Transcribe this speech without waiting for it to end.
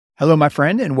Hello, my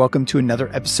friend, and welcome to another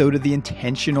episode of the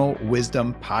Intentional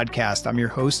Wisdom Podcast. I'm your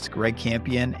host, Greg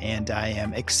Campion, and I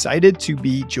am excited to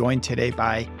be joined today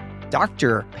by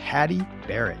Dr. Paddy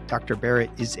Barrett. Dr.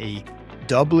 Barrett is a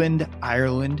Dublin,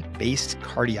 Ireland-based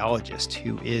cardiologist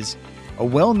who is a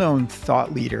well-known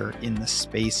thought leader in the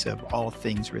space of all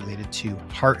things related to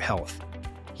heart health.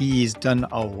 He's done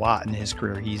a lot in his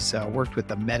career. He's worked with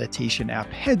the meditation app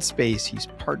HeadSpace. He's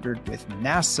partnered with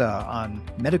NASA on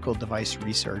medical device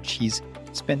research. He's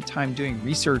spent time doing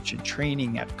research and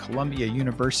training at Columbia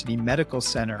University Medical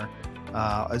Center,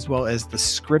 as well as the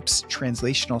Scripps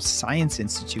Translational Science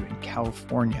Institute in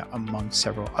California, among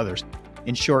several others.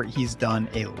 In short, he's done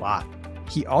a lot.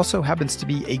 He also happens to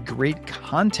be a great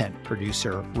content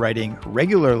producer, writing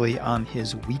regularly on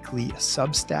his weekly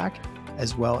Substack,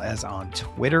 as well as on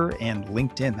Twitter and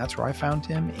LinkedIn. That's where I found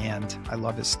him, and I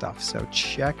love his stuff. So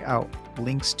check out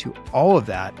links to all of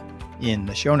that in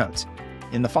the show notes.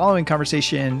 In the following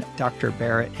conversation, Dr.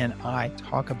 Barrett and I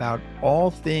talk about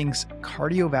all things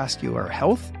cardiovascular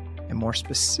health, and more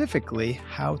specifically,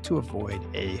 how to avoid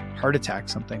a heart attack,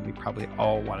 something we probably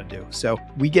all want to do. So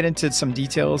we get into some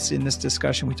details in this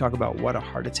discussion. We talk about what a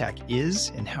heart attack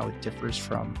is and how it differs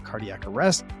from cardiac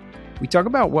arrest. We talk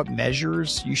about what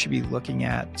measures you should be looking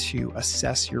at to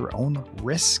assess your own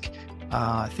risk,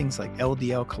 things like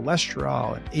LDL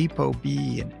cholesterol and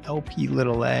apoB and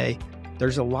Lp(a).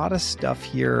 There's a lot of stuff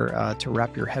here to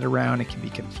wrap your head around. It can be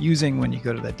confusing when you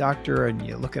go to the doctor and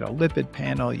you look at a lipid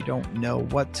panel. You don't know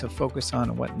what to focus on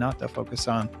and what not to focus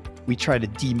on. We try to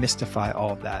demystify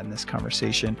all of that in this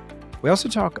conversation. We also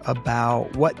talk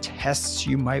about what tests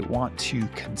you might want to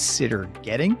consider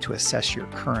getting to assess your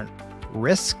current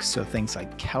risk. So things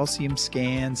like calcium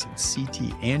scans and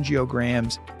CT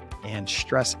angiograms and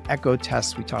stress echo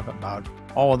tests. We talk about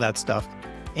all of that stuff.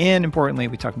 And importantly,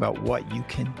 we talk about what you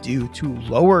can do to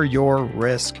lower your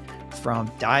risk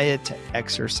from diet to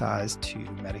exercise to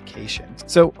medication.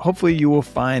 So hopefully you will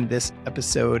find this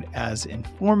episode as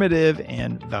informative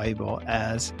and valuable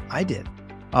as I did.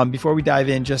 Before we dive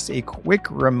in, just a quick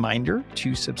reminder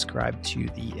to subscribe to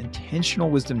the Intentional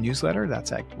Wisdom newsletter.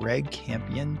 That's at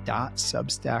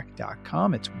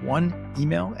gregcampion.substack.com. It's one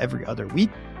email every other week.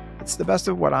 It's the best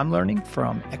of what I'm learning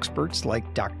from experts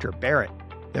like Dr. Barrett.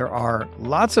 There are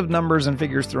lots of numbers and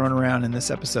figures thrown around in this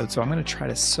episode, so I'm going to try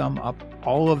to sum up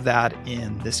all of that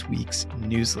in this week's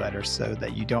newsletter so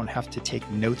that you don't have to take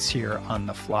notes here on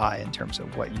the fly in terms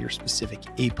of what your specific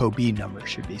apoB number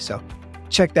should be. So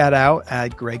check that out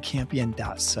at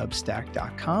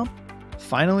gregcampion.substack.com.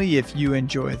 Finally, if you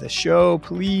enjoy the show,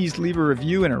 please leave a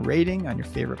review and a rating on your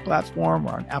favorite platform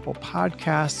or on Apple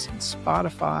Podcasts and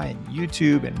Spotify and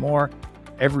YouTube and more.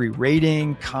 Every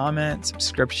rating, comment,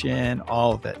 subscription,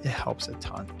 all of it, it helps a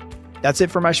ton. That's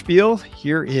it for my spiel.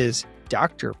 Here is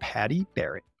Dr. Paddy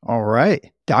Barrett. All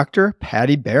right, Dr.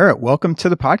 Paddy Barrett, welcome to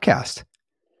the podcast.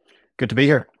 Good to be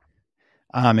here.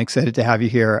 I'm excited to have you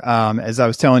here. As I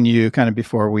was telling you kind of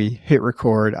before we hit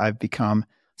record, I've become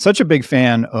such a big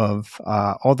fan of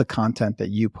all the content that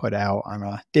you put out on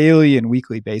a daily and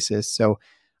weekly basis. So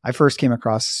I first came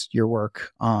across your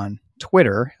work on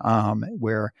Twitter,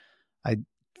 where I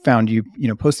found you,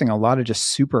 posting a lot of just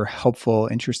super helpful,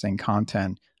 interesting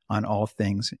content on all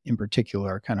things, in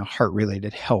particular, kind of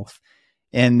heart-related health.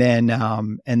 And then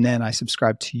I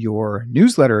subscribe to your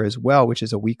newsletter as well, which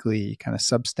is a weekly kind of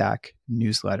Substack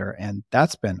newsletter, and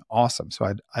that's been awesome.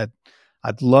 So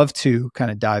I'd love to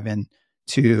kind of dive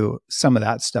into some of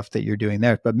that stuff that you're doing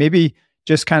there. But maybe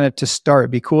just kind of to start,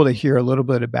 it'd be cool to hear a little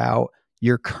bit about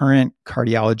your current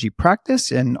cardiology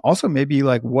practice, and also maybe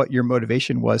like what your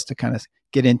motivation was to kind of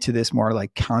get into this more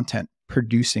like content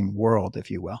producing world, if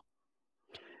you will.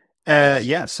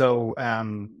 So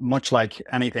much like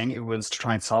anything, it was to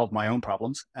try and solve my own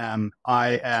problems.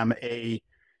 I am a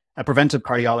preventive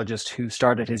cardiologist who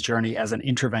started his journey as an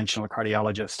interventional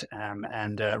cardiologist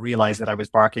and realized that I was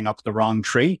barking up the wrong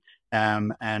tree.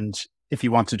 And if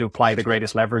you wanted to apply the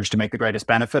greatest leverage to make the greatest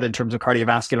benefit in terms of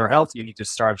cardiovascular health, you need to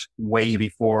start way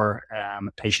before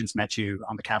patients met you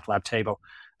on the cath lab table.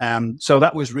 So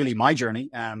that was really my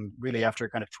journey, really after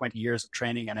kind of 20 years of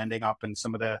training and ending up in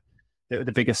some of the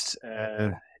biggest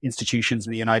institutions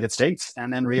in the United States,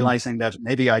 and then realizing that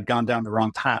maybe I'd gone down the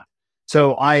wrong path.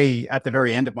 So I, at the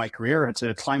very end of my career, had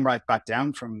to climb right back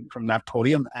down from that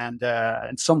podium and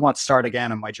somewhat start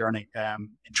again on my journey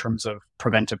in terms of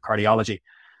preventive cardiology.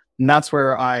 And that's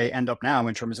where I end up now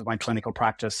in terms of my clinical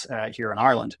practice here in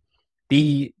Ireland.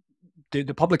 The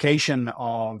publication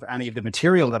of any of the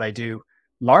material that I do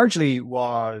largely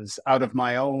was out of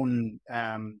my own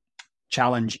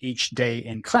challenge each day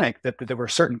in clinic, that there were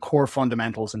certain core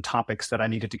fundamentals and topics that I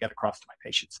needed to get across to my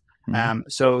patients.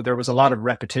 So there was a lot of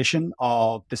repetition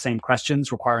of the same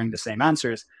questions requiring the same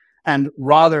answers. And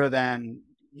rather than,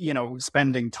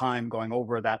 spending time going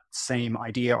over that same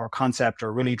idea or concept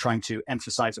or really trying to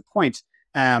emphasize a point,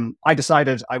 I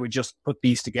decided I would just put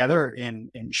these together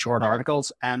in short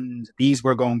articles. And these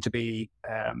were going to be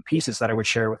pieces that I would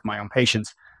share with my own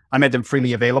patients. I made them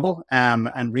freely available,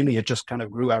 and really it just kind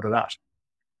of grew out of that.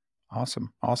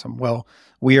 Awesome. Well,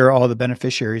 we are all the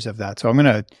beneficiaries of that. So I'm going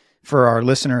to, for our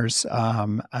listeners,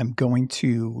 I'm going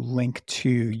to link to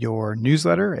your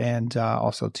newsletter and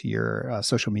also to your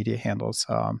social media handles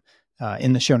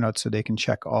in the show notes so they can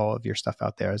check all of your stuff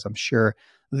out there, as I'm sure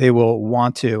they will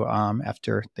want to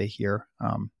after they hear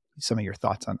some of your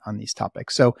thoughts on these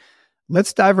topics. So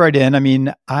let's dive right in. I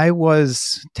mean, I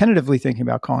was tentatively thinking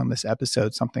about calling this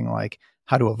episode something like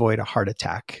how to avoid a heart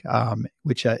attack,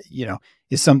 which,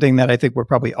 is something that I think we're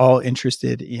probably all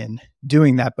interested in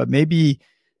doing that. But maybe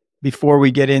before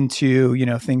we get into,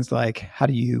 things like how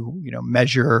do you,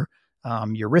 measure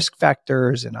your risk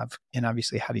factors and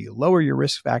obviously how do you lower your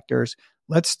risk factors,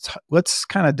 let's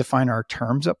kind of define our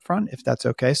terms up front, if that's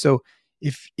okay. So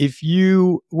if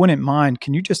you wouldn't mind,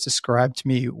 can you just describe to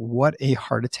me what a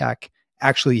heart attack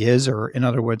actually is, or in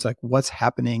other words, like what's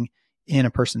happening in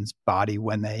a person's body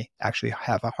when they actually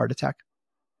have a heart attack?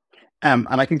 And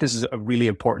I think this is a really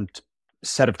important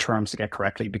set of terms to get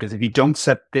correctly, because if you don't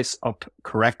set this up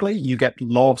correctly, you get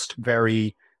lost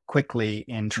very quickly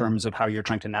in terms of how you're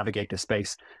trying to navigate this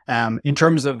space. In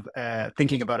terms of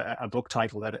thinking about a book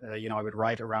title that I would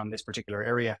write around this particular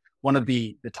area, one of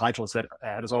the titles that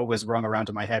has always rung around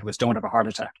in my head was "Don't Have a Heart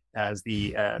Attack" as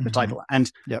the title.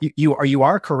 And yep. you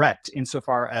are correct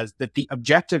insofar as that the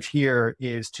objective here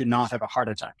is to not have a heart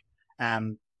attack,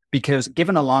 because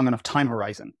given a long enough time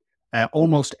horizon,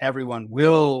 almost everyone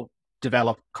will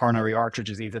develop coronary artery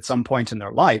disease at some point in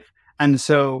their life. And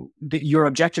so your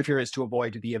objective here is to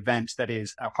avoid the event that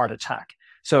is a heart attack.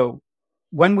 So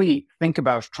when we think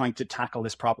about trying to tackle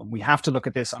this problem, we have to look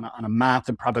at this on a math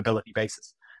and probability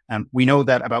basis. We know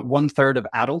that about 1/3 of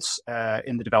adults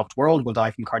in the developed world will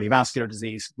die from cardiovascular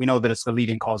disease. We know that it's the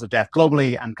leading cause of death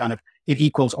globally, and kind of it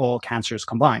equals all cancers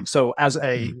combined. So as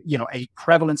a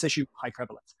prevalence issue, high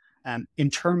prevalence. In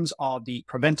terms of the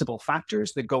preventable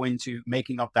factors that go into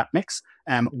making up that mix,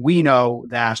 we know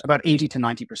that about 80 to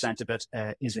 90% of it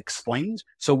is explained.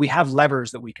 So we have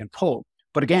levers that we can pull.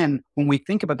 But again, when we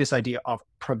think about this idea of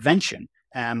prevention,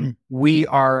 we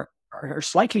are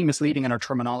slightly misleading in our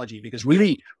terminology, because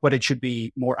really what it should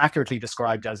be more accurately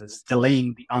described as is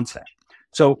delaying the onset.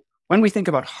 So when we think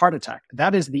about heart attack,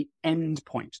 that is the end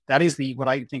point. That is what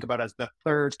I think about as the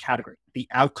third category, the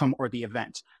outcome or the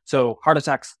event. So heart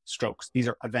attacks, strokes, these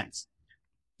are events.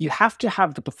 You have to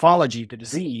have the pathology, the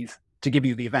disease, to give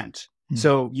you the event.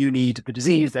 So you need the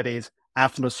disease that is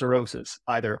atherosclerosis,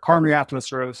 either coronary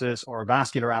atherosclerosis or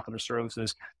vascular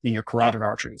atherosclerosis in your carotid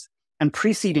arteries. And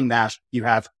preceding that, you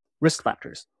have risk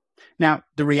factors. Now,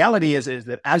 the reality is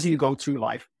that as you go through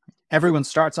life, everyone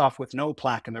starts off with no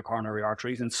plaque in their coronary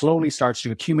arteries and slowly starts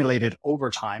to accumulate it over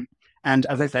time. And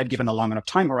as I said, given a long enough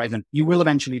time horizon, you will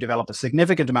eventually develop a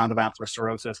significant amount of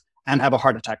atherosclerosis and have a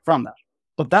heart attack from that.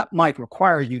 But that might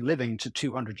require you living to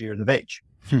 200 years of age.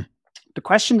 The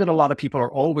question that a lot of people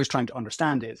are always trying to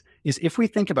understand is if we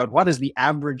think about what is the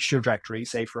average trajectory,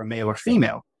 say for a male or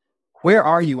female, where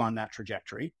are you on that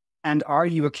trajectory? And are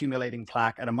you accumulating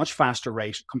plaque at a much faster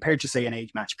rate compared to, say, an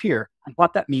age-matched peer, and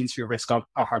what that means for your risk of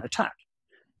a heart attack?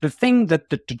 The thing that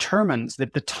determines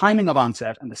that the timing of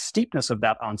onset and the steepness of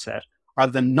that onset are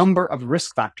the number of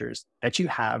risk factors that you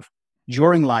have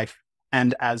during life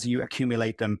and as you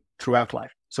accumulate them throughout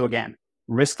life. So again,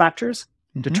 risk factors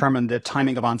determine the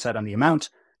timing of onset and the amount.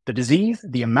 The disease,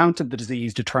 the amount of the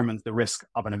disease determines the risk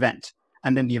of an event.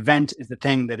 And then the event is the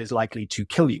thing that is likely to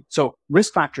kill you. So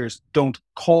risk factors don't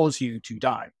cause you to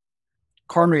die.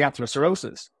 Coronary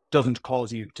atherosclerosis doesn't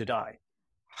cause you to die.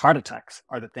 Heart attacks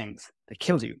are the things that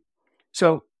kill you.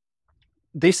 So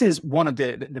this is one of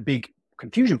the big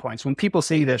confusion points. When people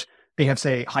say that they have,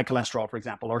 say, high cholesterol, for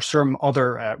example, or some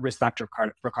other risk factor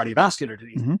for cardiovascular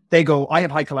disease, they go, I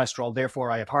have high cholesterol,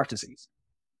 therefore I have heart disease.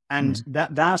 And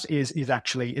that is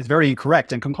actually very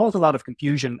incorrect and can cause a lot of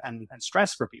confusion and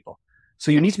stress for people. So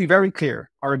you need to be very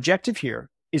clear. Our objective here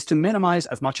is to minimize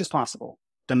as much as possible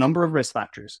the number of risk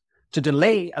factors, to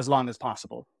delay as long as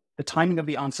possible the timing of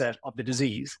the onset of the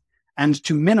disease, and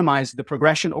to minimize the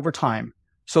progression over time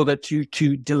so that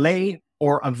to delay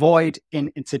or avoid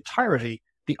in its entirety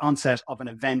the onset of an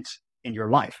event in your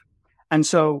life. And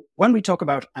so when we talk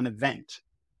about an event,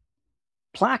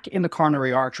 plaque in the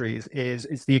coronary arteries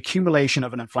is the accumulation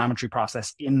of an inflammatory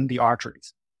process in the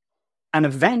arteries. An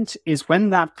event is when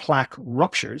that plaque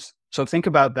ruptures. So think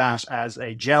about that as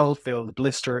a gel-filled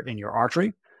blister in your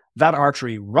artery. That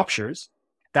artery ruptures.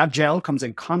 That gel comes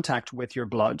in contact with your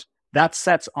blood. That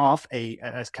sets off a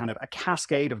kind of a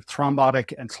cascade of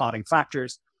thrombotic and clotting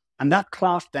factors. And that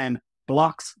clot then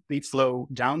blocks the flow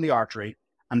down the artery,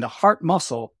 and the heart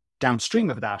muscle downstream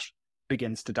of that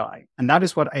begins to die. And that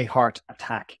is what a heart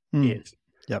attack is.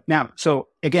 Yep. Now, so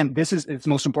again, this is its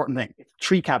most important thing. It's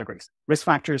 3 categories: risk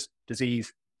factors,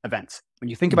 disease, events. When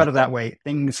you think about it that way,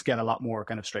 things get a lot more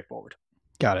kind of straightforward.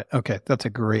 Got it. Okay. That's a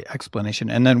great explanation.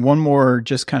 And then one more,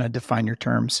 just kind of define your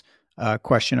terms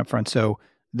question up front. So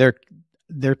there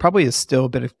probably is still a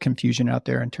bit of confusion out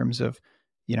there in terms of,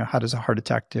 how does a heart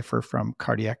attack differ from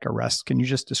cardiac arrest? Can you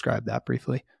just describe that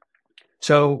briefly?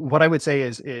 So what I would say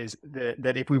is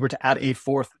that if we were to add a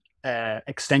 4th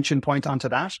extension point onto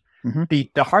that,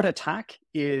 the heart attack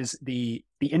is the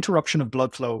interruption of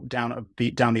blood flow down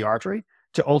the artery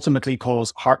to ultimately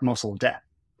cause heart muscle death.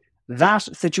 That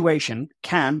situation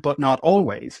can, but not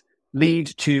always, lead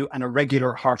to an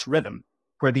irregular heart rhythm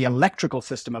where the electrical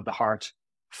system of the heart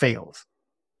fails.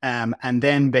 And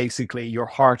then basically your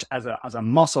heart as a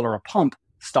muscle or a pump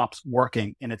stops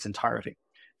working in its entirety.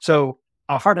 So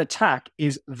a heart attack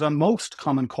is the most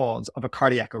common cause of a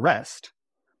cardiac arrest,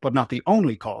 but not the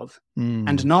only cause.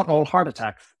 And not all heart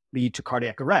attacks lead to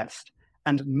cardiac arrest.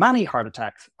 And many heart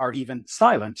attacks are even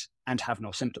silent and have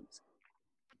no symptoms.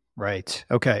 Right.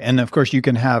 Okay. And of course, you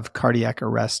can have cardiac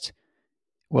arrest.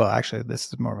 Well, actually, this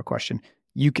is more of a question.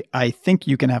 I think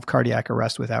you can have cardiac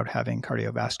arrest without having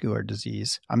cardiovascular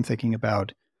disease. I'm thinking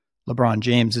about LeBron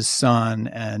James's son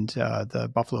and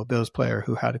the Buffalo Bills player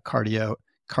who had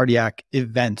cardiac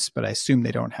events, but I assume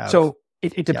they don't have. So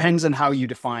it depends on how you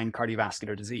define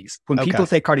cardiovascular disease. When people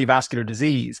say cardiovascular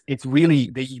disease, it's really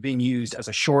being used as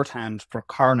a shorthand for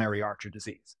coronary artery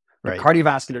disease. But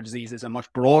cardiovascular disease is a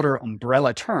much broader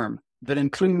umbrella term that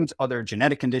includes other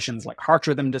genetic conditions like heart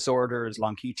rhythm disorders,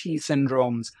 long QT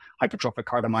syndromes, hypertrophic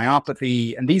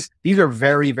cardiomyopathy. And these are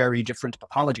very, very different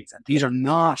pathologies. And these are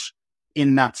not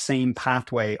in that same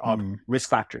pathway of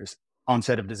risk factors,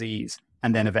 onset of disease,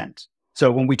 and then event.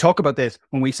 So when we talk about this,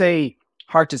 when we say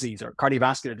heart disease or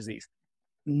cardiovascular disease,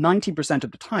 90%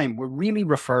 of the time, we're really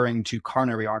referring to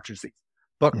coronary artery disease.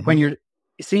 But when you're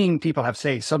seeing people have,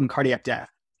 say, sudden cardiac death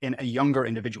in a younger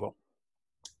individual,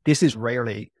 this is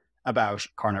rarely about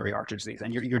coronary artery disease,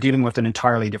 and you're dealing with an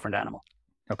entirely different animal.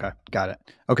 Okay, got it.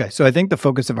 Okay, so I think the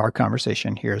focus of our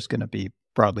conversation here is going to be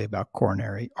broadly about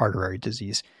coronary artery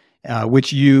disease,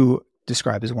 which you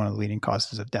describe as one of the leading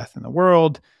causes of death in the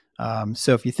world.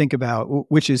 So if you think about,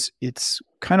 it's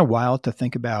kind of wild to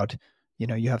think about,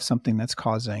 you have something that's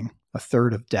causing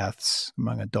 1/3 of deaths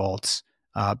among adults,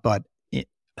 but it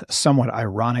somewhat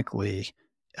ironically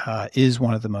is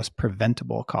one of the most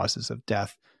preventable causes of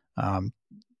death,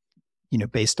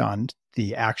 based on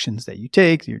the actions that you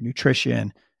take, your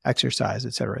nutrition, exercise,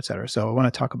 et cetera, et cetera. So I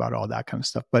want to talk about all that kind of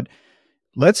stuff, but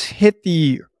let's hit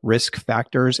the risk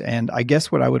factors. And I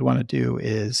guess what I would want to do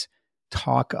is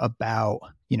talk about,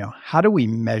 how do we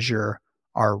measure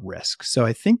our risk? So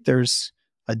I think there's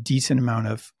a decent amount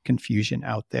of confusion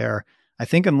out there. I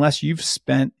think unless you've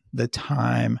spent the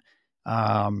time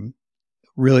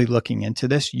really looking into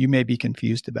this, you may be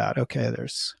confused about, okay,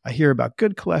 I hear about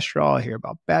good cholesterol, I hear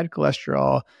about bad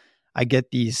cholesterol. I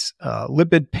get these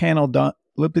lipid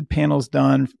panels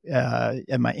done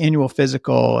at my annual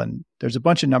physical, and there's a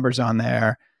bunch of numbers on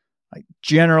there. I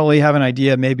generally have an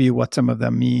idea maybe what some of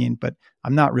them mean, but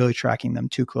I'm not really tracking them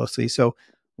too closely. So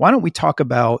why don't we talk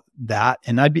about that?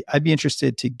 And I'd be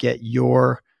interested to get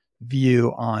your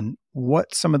view on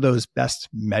what some of those best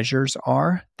measures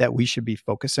are that we should be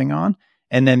focusing on,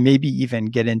 and then maybe even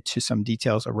get into some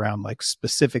details around like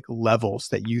specific levels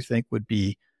that you think would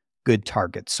be good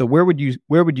targets. So where would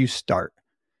you start?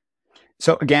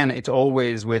 So again, it's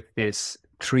always with this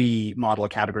 3 model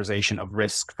categorization of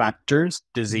risk factors,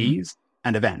 disease,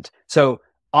 and event. So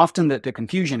often the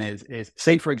confusion is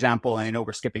say, for example, and I know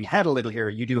we're skipping ahead a little here,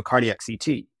 you do a cardiac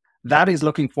CT. That is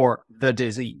looking for the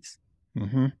disease.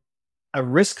 A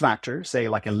risk factor, say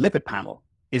like a lipid panel,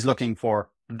 is looking for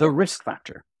the risk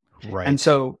factor. Right. And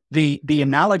so the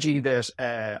analogy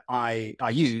that I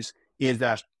use is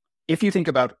that if you think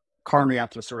about coronary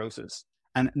atherosclerosis,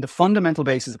 and the fundamental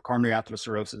basis of coronary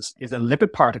atherosclerosis is a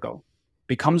lipid particle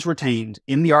becomes retained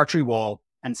in the artery wall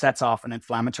and sets off an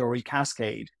inflammatory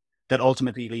cascade that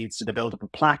ultimately leads to the buildup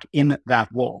of plaque in that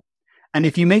wall. And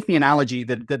if you make the analogy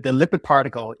that the lipid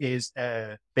particle is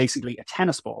basically a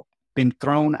tennis ball being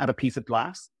thrown at a piece of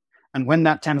glass, And when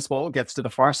that tennis ball gets to the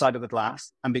far side of the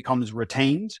glass and becomes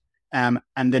retained, and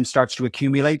then starts to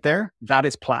accumulate there, that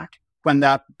is plaque. When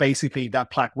that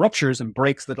plaque ruptures and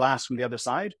breaks the glass from the other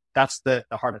side, that's the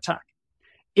heart attack.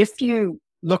 If you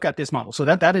look at this model, so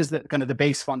that is the kind of the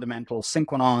base fundamental sine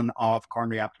qua non of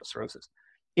coronary atherosclerosis.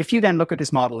 If you then look at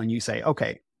this model and you say,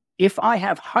 okay, if I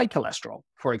have high cholesterol,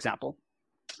 for example,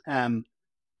 and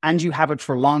you have it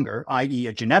for longer, i.e.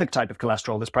 a genetic type of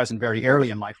cholesterol that's present very early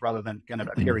in life rather than kind of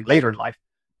appearing later in life,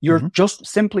 you're just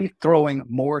simply throwing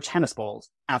more tennis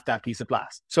balls at that piece of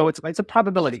glass. So it's a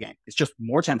probability game. It's just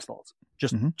more tennis balls,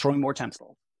 just throwing more tennis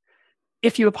balls.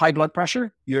 If you have high blood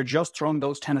pressure, you're just throwing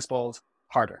those tennis balls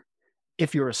harder.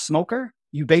 If you're a smoker,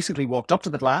 you basically walked up to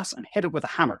the glass and hit it with a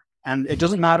hammer. And it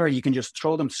doesn't matter. You can just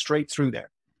throw them straight through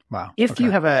there. Wow. If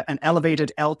you have an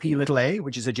elevated Lp(a),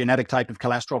 which is a genetic type of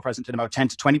cholesterol present in about 10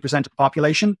 to 20% of the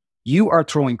population, you are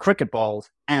throwing cricket balls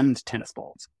and tennis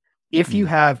balls. If you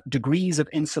have degrees of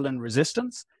insulin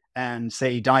resistance and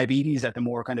say diabetes at the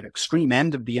more kind of extreme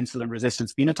end of the insulin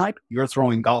resistance phenotype, you're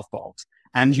throwing golf balls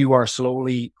and you are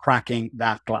slowly cracking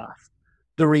that glass.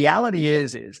 The reality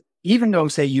is even though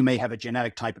say you may have a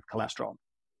genetic type of cholesterol,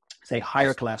 say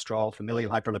higher cholesterol, familial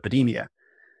hyperlipidemia,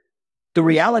 the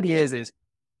reality is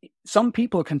some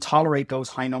people can tolerate those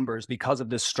high numbers because of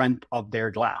the strength of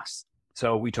their glass.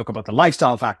 So we talk about the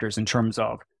lifestyle factors in terms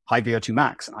of high VO2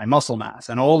 max, high muscle mass,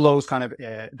 and all those kind of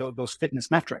those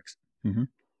fitness metrics.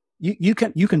 You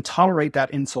can tolerate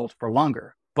that insult for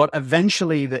longer, but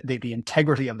eventually the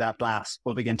integrity of that glass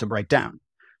will begin to break down.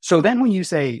 So then when you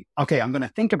say, okay, I'm going to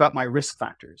think about my risk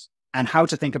factors and how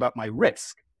to think about my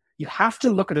risk, you have to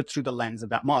look at it through the lens of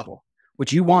that model.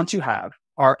 What you want to have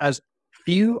are as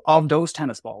few of those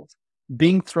tennis balls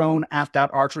being thrown at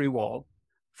that artery wall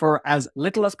for as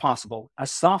little as possible, as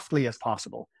softly as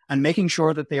possible, and making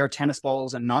sure that they are tennis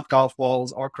balls and not golf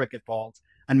balls or cricket balls,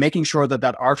 and making sure that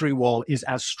that artery wall is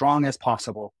as strong as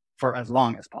possible for as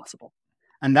long as possible.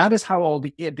 And that is how all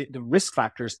the risk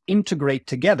factors integrate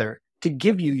together to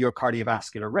give you your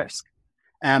cardiovascular risk.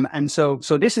 And so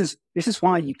this is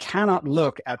why you cannot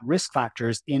look at risk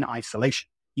factors in isolation.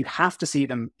 You have to see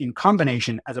them in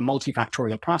combination as a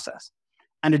multifactorial process.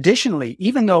 And additionally,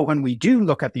 even though when we do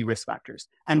look at the risk factors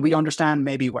and we understand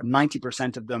maybe what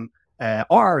 90% of them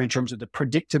are in terms of the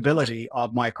predictability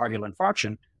of myocardial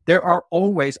infarction, there are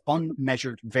always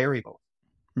unmeasured variables.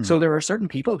 So there are certain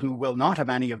people who will not have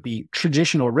any of the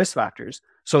traditional risk factors,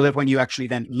 so that when you actually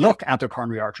then look at their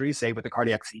coronary arteries, say with a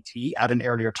cardiac CT at an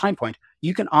earlier time point,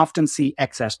 you can often see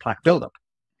excess plaque buildup.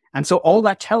 And so all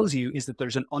that tells you is that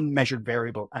there's an unmeasured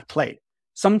variable at play.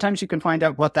 Sometimes you can find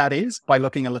out what that is by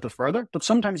looking a little further, but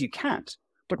sometimes you can't.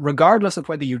 But regardless of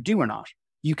whether you do or not,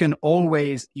 you can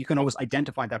always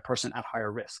identify that person at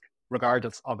higher risk,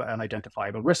 regardless of an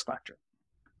identifiable risk factor.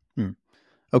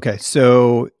 Okay,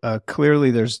 so clearly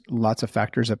there's lots of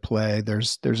factors at play.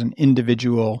 There's an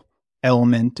individual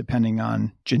element depending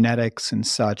on genetics and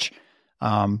such.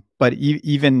 But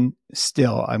even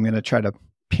still, I'm going to try to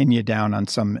pin you down on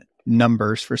some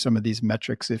numbers for some of these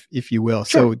metrics, if you will.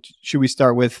 Sure. So should we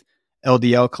start with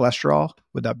LDL cholesterol?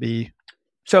 Would that be?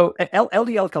 So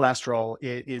LDL cholesterol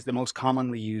is the most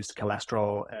commonly used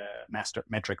cholesterol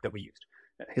metric that we used.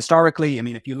 Historically, I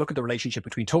mean, if you look at the relationship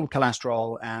between total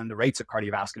cholesterol and the rates of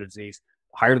cardiovascular disease,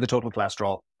 the higher the total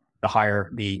cholesterol, the higher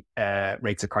the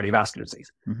rates of cardiovascular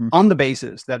disease, on the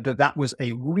basis that was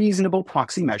a reasonable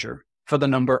proxy measure for the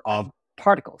number of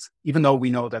particles, even though we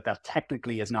know that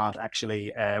technically is not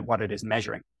actually what it is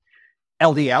measuring.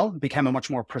 LDL became a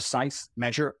much more precise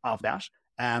measure of that.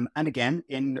 And again,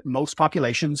 in most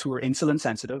populations who are insulin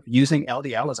sensitive, using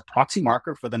LDL as a proxy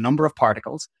marker for the number of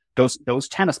particles, those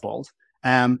tennis balls,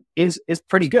 is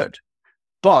pretty good.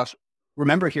 But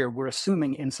remember here, we're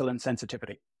assuming insulin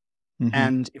sensitivity.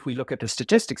 And if we look at the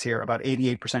statistics here, about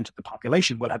 88% of the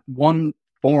population will have one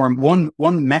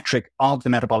metric of the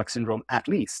metabolic syndrome at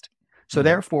least. So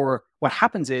therefore, what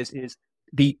happens is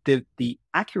the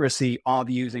accuracy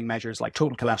of using measures like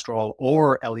total cholesterol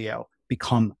or LDL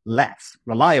become less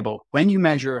reliable when you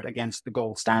measure it against the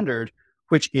gold standard,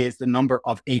 which is the number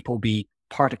of apoB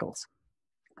particles.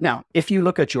 Now, if you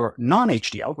look at your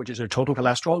non-HDL, which is your total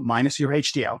cholesterol minus your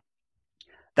HDL,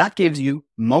 that gives you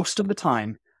most of the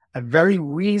time a very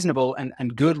reasonable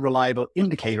and good reliable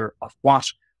indicator of what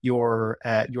your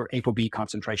apoB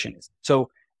concentration is. So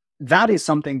that is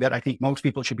something that I think most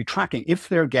people should be tracking if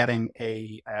they're getting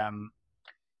if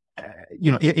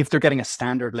they're getting a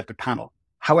standard lipid panel.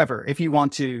 However, if you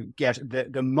want to get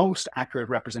the most accurate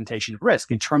representation of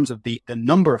risk in terms of the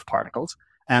number of particles,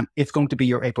 it's going to be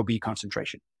your apoB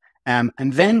concentration. And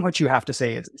then what you have to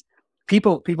say is,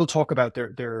 people talk about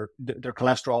their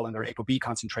cholesterol and their apoB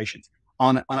concentrations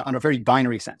on a very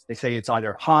binary sense. They say it's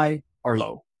either high or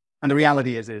low. And the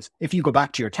reality is if you go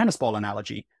back to your tennis ball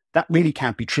analogy, that really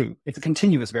can't be true. It's a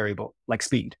continuous variable like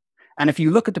speed. And if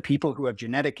you look at the people who have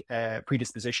genetic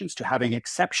predispositions to having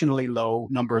exceptionally low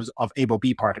numbers of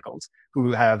apoB particles,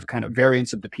 who have kind of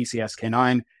variants of the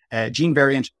PCSK9 gene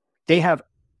variant, they have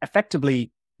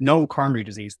effectively no coronary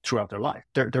disease throughout their life.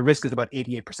 Their risk is about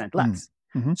 88% less.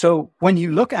 Mm-hmm. So when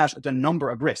you look at the number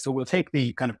of risks, so we'll take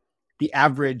the kind of the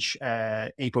average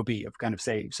apoB of kind of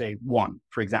say 1,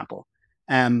 for example,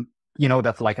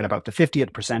 that's like at about the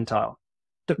 50th percentile.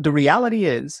 The reality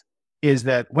is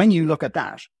that when you look at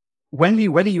that,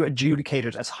 whether you adjudicate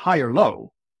it as high or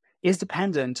low is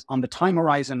dependent on the time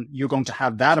horizon you're going to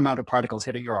have that amount of particles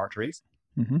hitting your arteries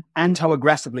mm-hmm. and how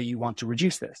aggressively you want to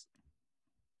reduce this.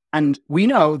 And we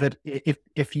know that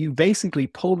if you basically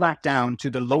pull that down to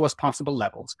the lowest possible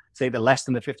levels, say the less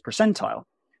than the 5th percentile,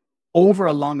 over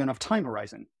a long enough time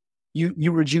horizon,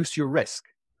 you reduce your risk,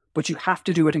 but you have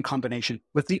to do it in combination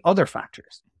with the other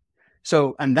factors.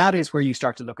 So, and that is where you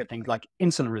start to look at things like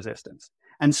insulin resistance.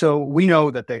 And so we know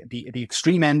that the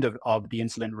extreme end of the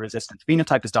insulin resistance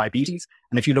phenotype is diabetes.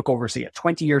 And if you look over, say, a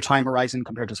 20-year time horizon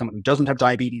compared to someone who doesn't have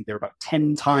diabetes, they're about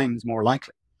 10 times more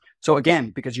likely. So again,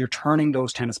 because you're turning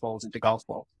those tennis balls into golf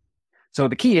balls. So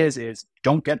the key is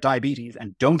don't get diabetes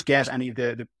and don't get any of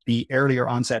the earlier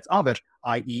onsets of it,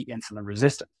 i.e. insulin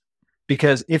resistance.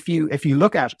 Because if you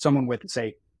look at someone with,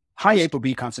 say, high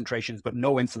apoB concentrations but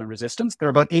no insulin resistance, they're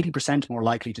about 80% more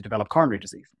likely to develop coronary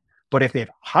disease. But if they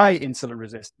have high insulin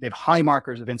resistance, they have high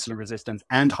markers of insulin resistance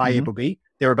and high mm-hmm. apoB,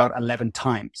 they're about 11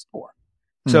 times more.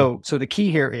 Mm-hmm. So the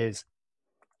key here is,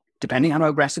 depending on how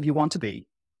aggressive you want to be,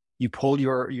 you pull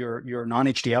your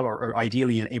non-HDL or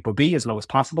ideally an apoB as low as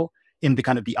possible. In the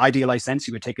kind of the idealized sense,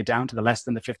 you would take it down to the less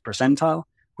than the 5th percentile,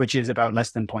 which is about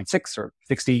less than 0.6 or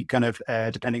 60, kind of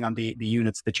depending on the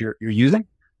units that you're using.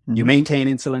 Mm-hmm. You maintain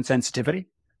insulin sensitivity,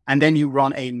 and then you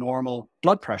run a normal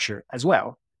blood pressure as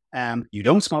well. You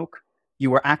don't smoke.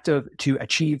 You are active to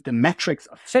achieve the metrics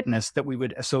of fitness that we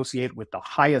would associate with the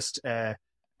highest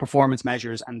performance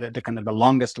measures and the kind of the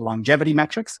longest longevity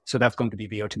metrics. So that's going to be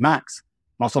VO2 max,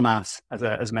 muscle mass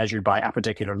as measured by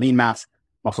apodicular lean mass,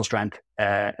 muscle strength,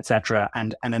 etc.,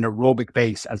 and an aerobic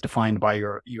base as defined by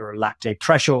your lactate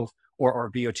threshold or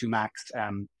VO2 max,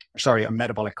 or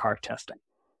metabolic cart testing.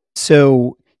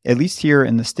 So at least here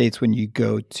in the States, when you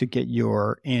go to get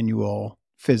your annual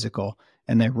physical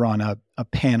and they run a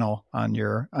panel on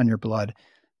your blood,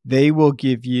 they will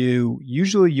give you,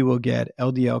 usually you will get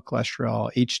LDL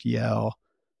cholesterol, HDL,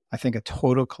 I think a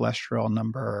total cholesterol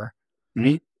number,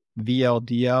 mm-hmm.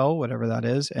 VLDL, whatever that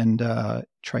is, and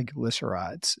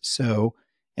triglycerides. So,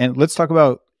 and let's talk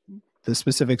about the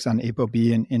specifics on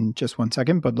apoB in just one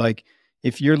second. But like,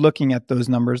 if you're looking at those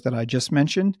numbers that I just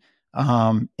mentioned,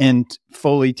 and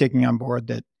fully taking on board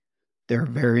that there are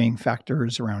varying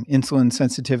factors around insulin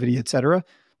sensitivity, et cetera.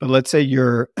 But let's say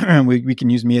you're, we can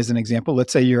use me as an example.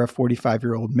 Let's say you're a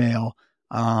 45-year-old male.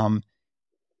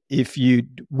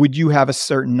 Would you have a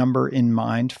certain number in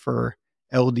mind for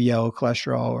LDL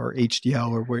cholesterol or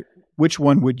HDL, or which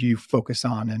one would you focus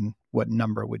on, and what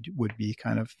number would be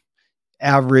kind of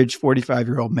average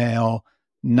 45-year-old male,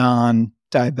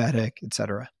 non-diabetic, et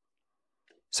cetera?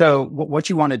 So what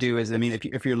you want to do is, I mean,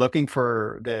 if you're looking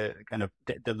for the kind of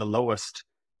the lowest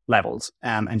levels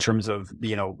in terms of,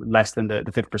 less than the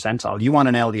 5th percentile, you want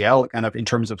an LDL kind of in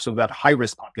terms of that high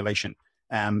risk population.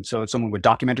 So someone with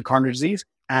documented coronary disease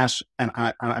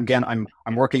again,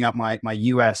 I'm working out my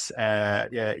US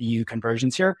EU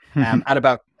conversions here at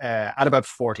about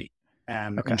 40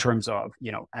 in terms of,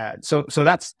 so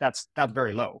that's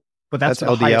very low, but that's the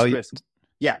LDL highest risk.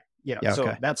 Yeah. So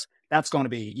okay. That's going to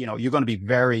be, you're going to be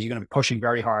pushing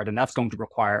very hard, and that's going to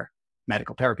require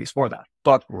medical therapies for that.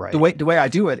 But right. the way I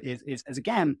do it is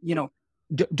again,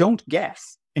 don't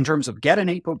guess in terms of get an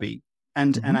apoB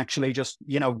and mm-hmm. and actually just,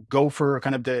 go for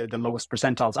kind of the lowest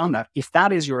percentiles on that, if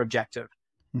that is your objective,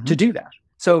 mm-hmm. to do that.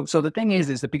 So the thing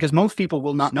is that because most people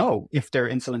will not know if they're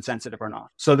insulin sensitive or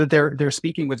not, so that they're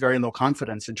speaking with very low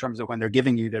confidence in terms of when they're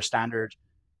giving you their standard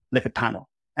lipid panel.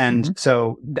 And mm-hmm.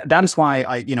 so that is why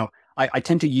I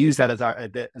tend to use that as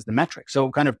the metric.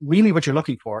 So kind of really what you're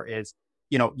looking for is,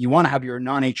 you want to have your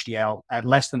non-HDL at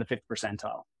less than the 5th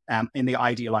percentile in the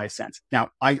idealized sense.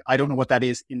 Now, I don't know what that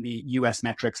is in the US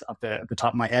metrics of the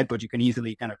top of my head, but you can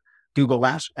easily kind of Google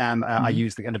that. Mm-hmm. I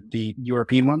use the kind of the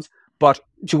European ones. But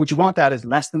so what you want that is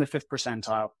less than the 5th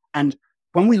percentile. And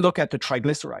when we look at the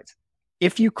triglycerides,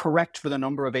 if you correct for the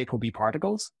number of apoB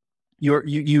particles, you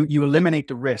eliminate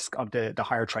the risk of the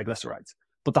higher triglycerides.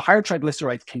 but the higher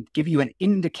triglycerides can give you an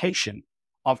indication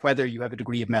of whether you have a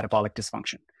degree of metabolic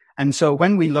dysfunction. And so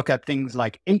when we look at things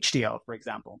like HDL, for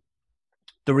example,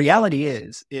 the reality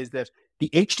is that the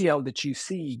HDL that you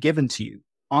see given to you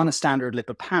on a standard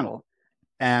lipid panel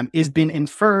is being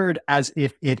inferred as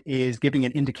if it is giving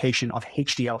an indication of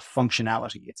HDL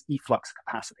functionality, its efflux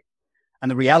capacity. And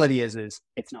the reality is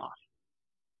it's not.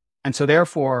 And so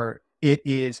therefore it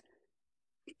is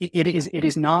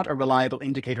not a reliable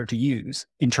indicator to use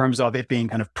in terms of it being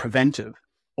kind of preventive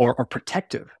or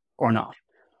protective or not.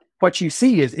 What you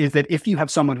see is that if you have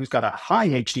someone who's got a high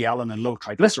HDL and a low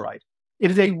triglyceride, it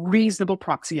is a reasonable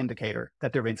proxy indicator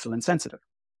that they're insulin sensitive.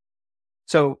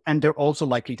 So, and they're also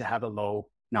likely to have a low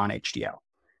non-HDL.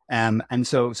 And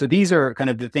so these are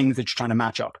kind of the things that you're trying to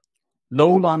match up.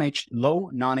 Low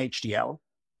non-HDL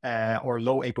or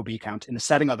low apoB count in the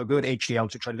setting of a good HDL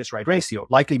to triglyceride ratio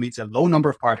likely means a low number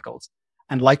of particles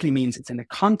and likely means it's in the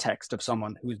context of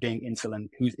someone who's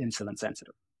insulin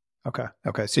sensitive. Okay.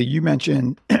 So you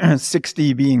mentioned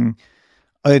 60 being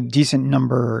a decent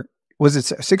number. Was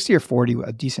it 60 or 40,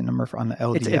 a decent number on the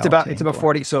LDL? It's about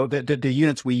 40. So the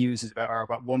units we use are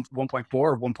about 1.4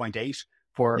 or 1.8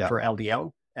 for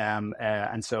LDL.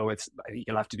 And so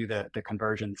you'll have to do the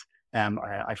conversions.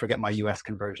 I forget my US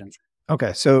conversions.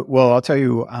 Okay. So, well, I'll tell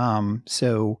you,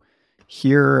 so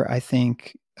here, I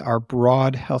think our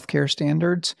broad healthcare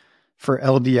standards for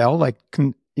LDL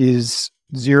is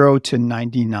 0 to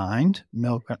 99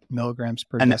 milligrams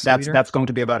per deciliter. And that's going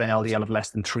to be about an LDL of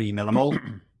less than 3 millimole.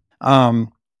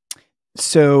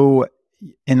 So,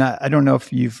 and I don't know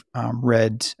if you've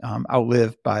read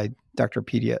Outlive by Dr.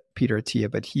 Peter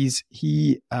Attia, but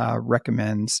he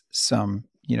recommends some,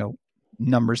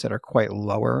 numbers that are quite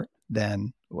lower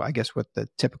than, I guess, what the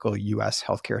typical U.S.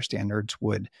 healthcare standards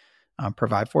would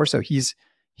provide for. So he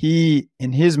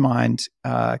in his mind,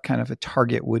 kind of a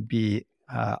target would be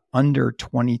under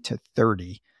 20 to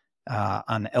 30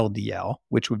 on LDL,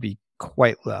 which would be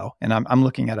quite low. And I'm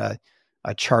looking at a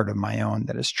chart of my own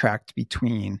that is tracked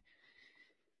between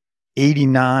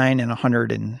 89 and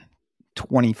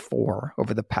 124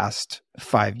 over the past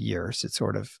 5 years. It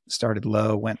sort of started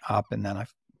low, went up, and then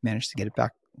I've managed to get it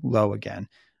back low again.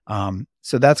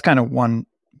 So that's kind of one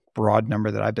broad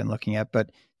number that I've been looking at.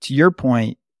 But to your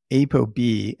point,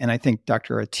 apoB, and I think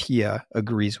Dr. Attia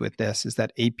agrees with this, is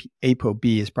that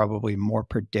apoB is probably more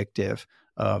predictive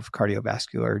of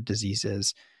cardiovascular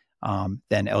diseases than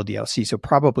LDL-c. So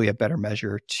probably a better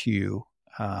measure to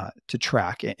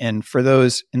track. And for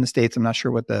those in the States, I'm not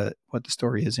sure what the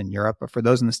story is in Europe, but for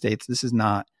those in the States, this is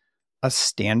not a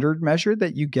standard measure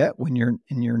that you get when you're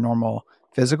in your normal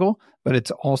physical, but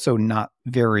it's also not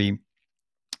very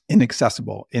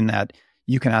inaccessible in that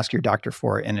you can ask your doctor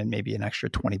for it and it may be an extra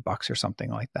 $20 or something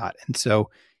like that. And so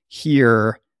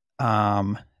here,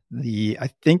 I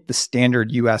think the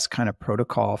standard US kind of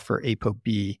protocol for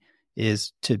apoB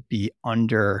is to be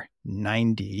under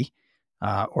 90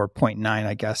 or 0.9,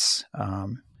 I guess,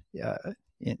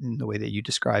 in the way that you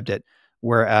described it.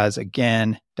 Whereas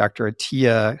again, Dr.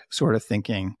 Attia sort of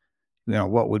thinking,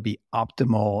 what would be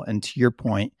optimal, and to your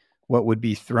point, what would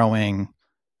be throwing,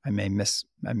 I may mess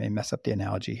up the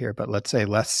analogy here, but let's say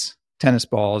less tennis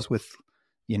balls with,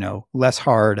 less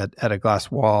hard at a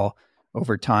glass wall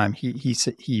over time.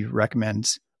 He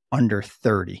recommends under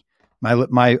 30.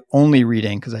 My only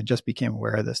reading, because I just became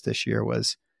aware of this year,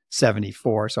 was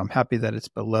 74. So I'm happy that it's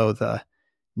below the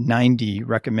 90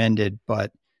 recommended,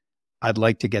 but I'd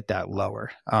like to get that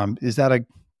lower. Is that a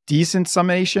decent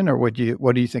summation, or what do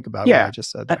you think about what I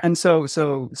just said there? And so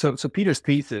Peter's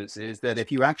thesis is that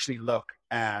if you actually look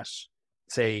at,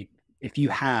 say, if you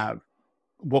have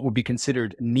what would be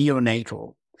considered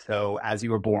neonatal, so as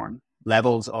you were born,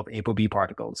 levels of apoB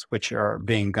particles, which are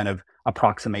being kind of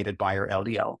approximated by your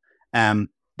LDL,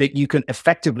 that you can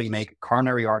effectively make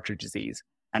coronary artery disease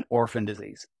an orphan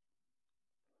disease.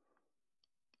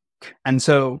 And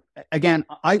so, again,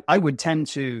 I would tend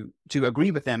to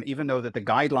agree with them, even though that the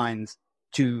guidelines,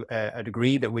 to a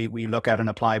degree that we look at and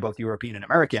apply both European and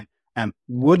American,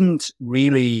 wouldn't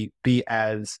really be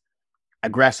as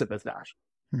aggressive as that.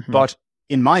 Mm-hmm. But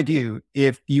in my view,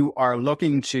 if you are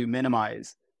looking to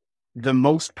minimize the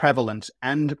most prevalent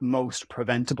and most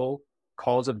preventable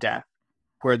cause of death,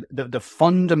 where the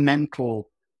fundamental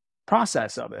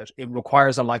process of it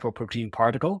requires a lipoprotein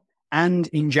particle, and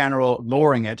in general,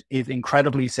 lowering it is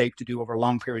incredibly safe to do over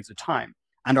long periods of time.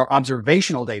 And our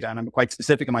observational data, and I'm quite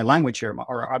specific in my language here,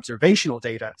 our observational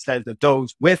data says that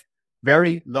those with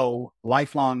very low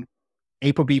lifelong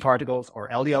apoB particles or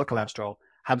LDL cholesterol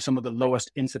have some of the lowest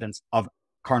incidence of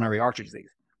coronary artery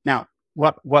disease. Now,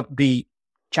 what the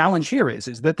challenge here is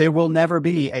that there will never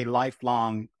be a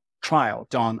lifelong trial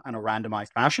done in a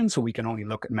randomized fashion. So we can only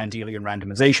look at Mendelian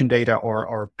randomization data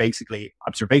or basically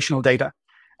observational data.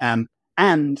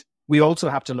 And we also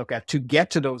have to look at, to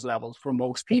get to those levels for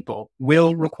most people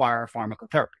will require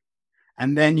pharmacotherapy.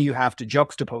 And then you have to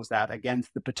juxtapose that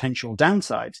against the potential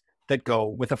downsides that go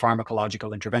with a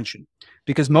pharmacological intervention.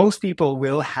 Because most people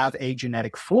will have a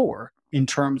genetic floor in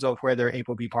terms of where their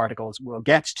apoB particles will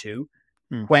get to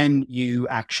when you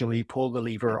actually pull the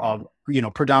lever of,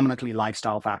 predominantly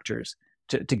lifestyle factors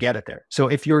to get it there. So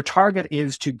if your target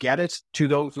is to get it to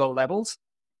those low levels,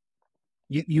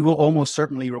 you will almost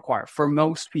certainly require, for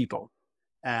most people,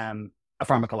 a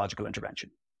pharmacological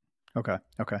intervention. Okay.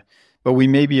 But we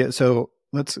may be, so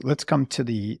let's come to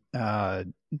the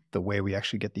way we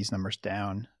actually get these numbers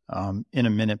down in a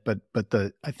minute. But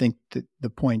I think the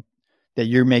point that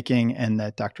you're making and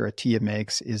that Dr. Attia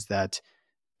makes is that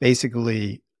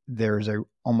basically there's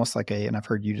almost like and I've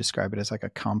heard you describe it as like a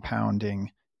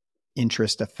compounding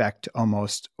interest effect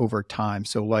almost over time.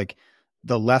 So like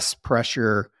the less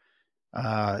pressure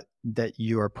that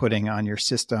you are putting on your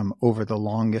system over the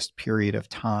longest period of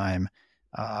time,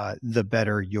 the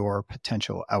better your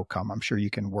potential outcome. I'm sure you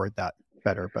can word that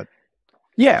better, but.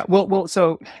 Yeah, well,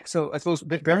 so I suppose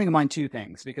bearing in mind two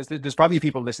things, because there's probably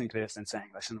people listening to this and saying,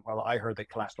 listen, well, I heard that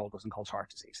cholesterol doesn't cause heart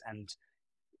disease. And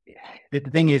the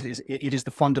thing is it is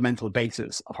the fundamental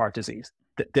basis of heart disease.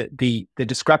 The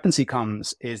discrepancy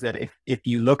comes is that if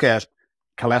you look at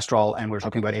cholesterol, and we're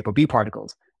talking about apoB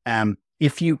particles,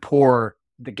 if you pour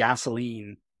the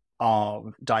gasoline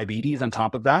of diabetes on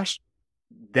top of that,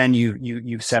 then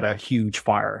you set a huge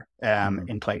fire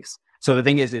in place. So the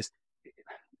thing is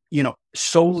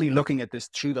solely looking at this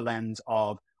through the lens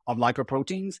of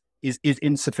lipoproteins is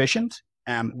insufficient.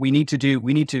 We need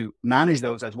to manage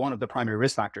those as one of the primary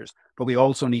risk factors, but we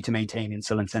also need to maintain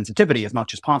insulin sensitivity as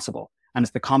much as possible. And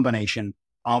it's the combination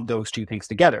of those two things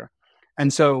together.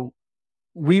 And so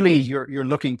really you're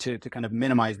looking to kind of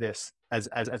minimize this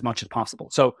as much as possible.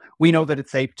 So we know that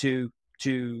it's safe to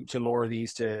lower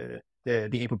these to the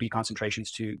apoB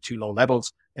concentrations to low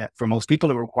levels. For most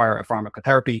people, it will require a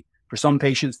pharmacotherapy. For some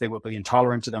patients, they will be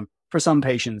intolerant to them. For some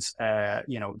patients,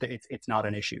 it's not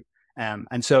an issue.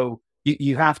 And so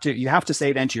you have to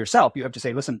say then to yourself, you have to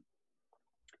say, listen,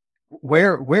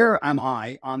 where am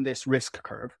I on this risk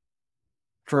curve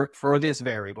for this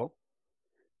variable?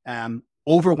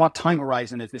 Over what time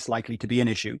horizon is this likely to be an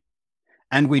issue?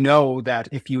 And we know that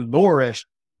if you lower it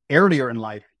earlier in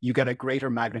life, you get a greater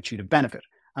magnitude of benefit.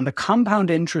 And the compound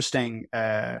interesting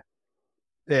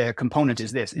component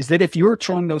is that if you're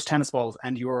throwing those tennis balls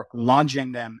and you're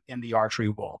lodging them in the artery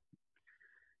wall,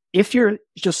 if you're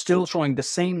just still throwing the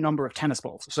same number of tennis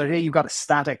balls, so here you've got a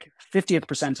static 50th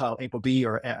percentile apoB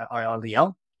or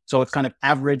LDL, so it's kind of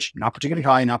average, not particularly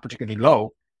high, not particularly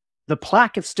low, the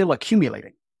plaque is still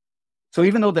accumulating. So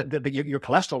even though your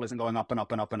cholesterol isn't going up and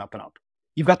up and up and up and up,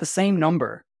 you've got the same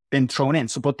number been thrown in.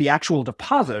 So, but the actual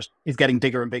deposit is getting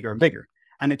bigger and bigger and bigger.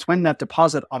 And it's when that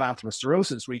deposit of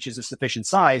atherosclerosis reaches a sufficient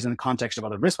size in the context of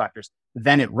other risk factors,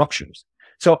 then it ruptures.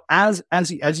 So as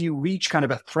you reach kind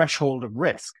of a threshold of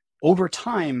risk, over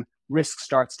time, risk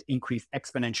starts to increase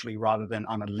exponentially rather than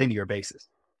on a linear basis.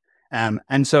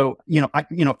 And so,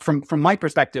 from my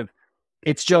perspective,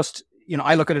 it's just,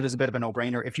 I look at it as a bit of a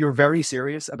no-brainer. If you're very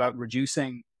serious about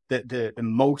reducing the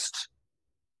most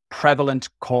prevalent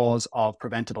cause of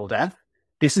preventable death,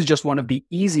 this is just one of the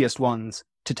easiest ones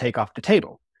to take off the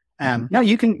table. Now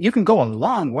you can go a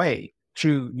long way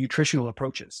through nutritional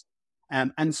approaches.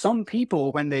 And some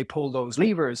people, when they pull those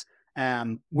levers,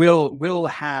 will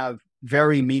have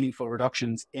very meaningful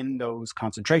reductions in those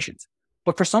concentrations.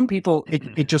 But for some people,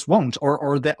 it just won't,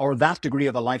 or that degree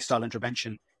of a lifestyle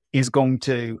intervention is going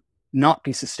to not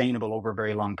be sustainable over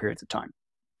very long periods of time.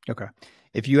 Okay.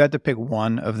 If you had to pick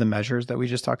one of the measures that we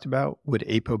just talked about, would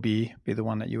apoB be the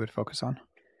one that you would focus on?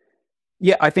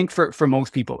 Yeah, I think for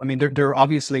most people, I mean, there are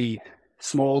obviously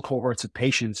small cohorts of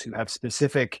patients who have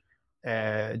specific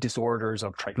disorders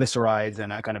of triglycerides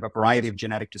and a kind of a variety of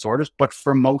genetic disorders. But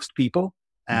for most people,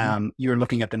 you're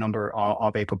looking at the number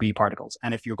of apoB particles.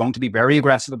 And if you're going to be very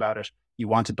aggressive about it, you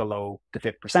want it below the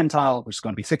 5th percentile, which is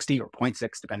going to be 60 or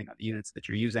 0.6, depending on the units that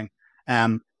you're using.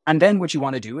 And then what you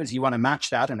want to do is you want to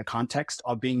match that in the context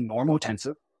of being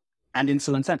normotensive and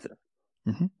insulin sensitive.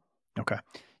 Okay.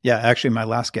 Yeah, actually, my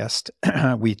last guest,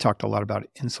 we talked a lot about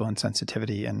insulin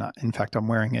sensitivity. And in fact, I'm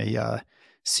wearing a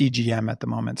CGM at the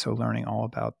moment. So learning all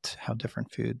about how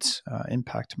different foods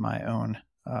impact my own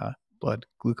blood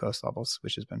glucose levels,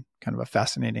 which has been kind of a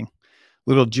fascinating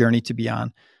little journey to be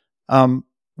on.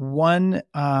 One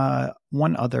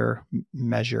other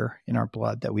measure in our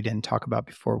blood that we didn't talk about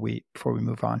before we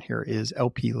move on here is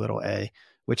Lp(a),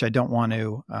 which I don't want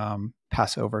to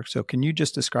pass over. So can you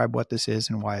just describe what this is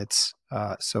and why it's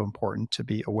so important to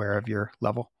be aware of your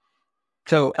level?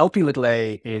 So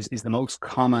Lp(a) is the most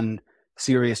common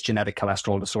serious genetic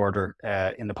cholesterol disorder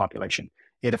in the population.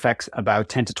 It affects about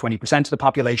 10 to 20% of the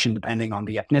population, depending on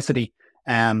the ethnicity.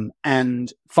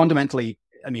 And fundamentally,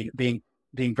 I mean, being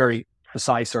very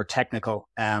precise or technical,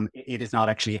 it is not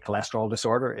actually a cholesterol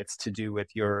disorder. It's to do with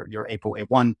your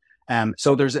apoA1.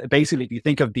 So there's basically, if you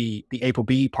think of the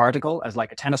apoB particle as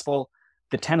like a tennis ball,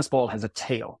 the tennis ball has a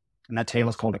tail, and that tail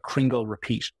is called a Kringle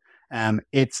repeat.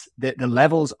 It's the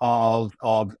levels of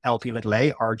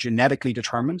Lp(a) are genetically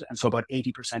determined, and so about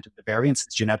 80% of the variance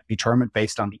is genetically determined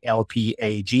based on the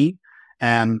LPA gene.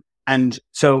 And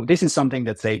so this is something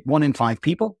that, say, 1 in 5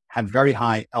 people have very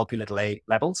high Lp(a)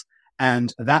 levels,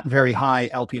 and that very high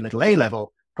Lp(a)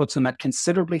 level puts them at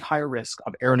considerably higher risk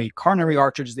of early coronary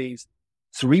artery disease,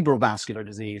 cerebral vascular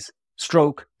disease,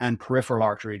 stroke, and peripheral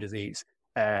artery disease,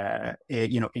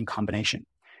 in combination.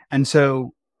 And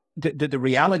so the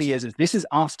reality is this is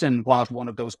often what one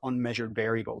of those unmeasured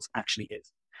variables actually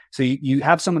is. So you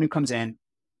have someone who comes in,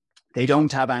 they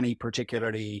don't have any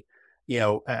particularly,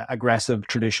 aggressive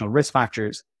traditional risk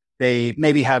factors. They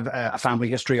maybe have a family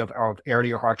history of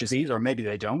earlier heart disease, or maybe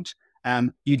they don't.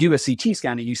 You do a CT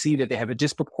scan and you see that they have a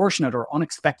disproportionate or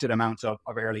unexpected amount of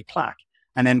early plaque.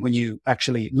 And then when you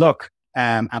actually look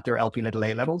at their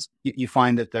Lp(a) levels, you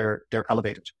find that they're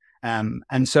elevated.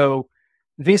 And so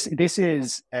this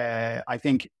is, I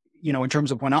think, in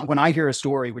terms of when I hear a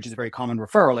story, which is a very common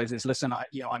referral, is listen,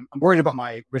 I'm worried about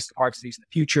my risk of heart disease in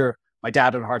the future. My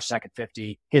dad had a heart attack at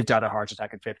 50. His dad had a heart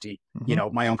attack at 50.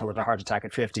 Mm-hmm. My uncle had a heart attack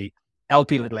at 50.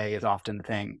 Lp(a) is often the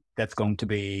thing that's going to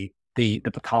be the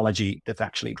pathology that's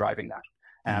actually driving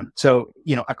that. So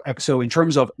in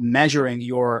terms of measuring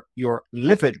your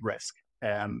lipid risk,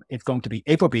 it's going to be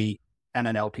apoB and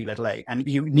an Lp(a), and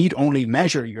you need only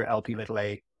measure your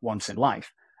Lp(a) once in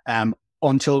life,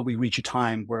 until we reach a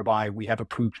time whereby we have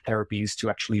approved therapies to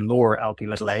actually lower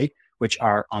Lp(a), which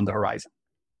are on the horizon.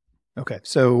 Okay.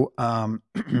 So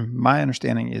my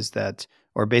understanding is that,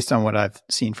 or based on what I've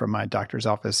seen from my doctor's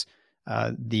office,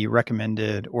 the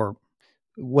recommended, or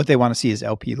what they want to see, is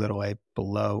Lp(a)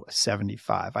 below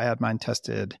 75. I had mine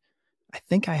tested. I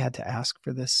think I had to ask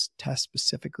for this test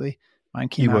specifically. Mine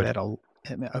came out at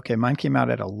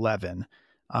 11.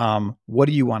 What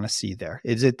do you want to see there?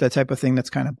 Is it the type of thing that's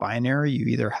kind of binary? You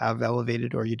either have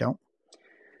elevated or you don't?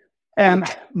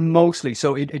 Mostly.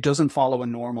 So it doesn't follow a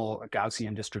normal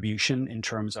Gaussian distribution in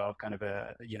terms of kind of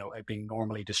it being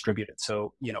normally distributed.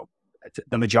 So,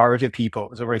 the majority of people,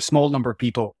 it's a very small number of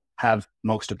people, have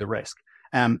most of the risk.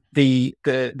 The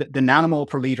nanomole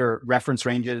per liter reference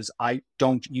ranges I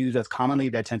don't use as commonly.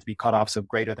 They tend to be cutoffs of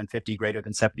greater than 50, greater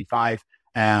than 75.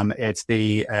 It's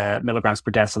the milligrams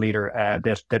per deciliter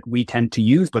that we tend to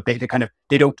use, but they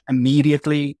don't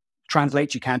immediately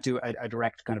translate. You can't do a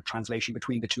direct kind of translation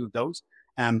between the two of those.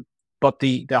 But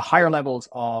the higher levels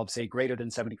of, say, greater than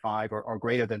 75 or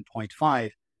greater than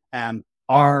 0.5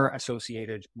 are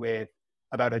associated with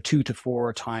about a 2 to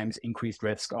 4 times increased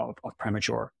risk of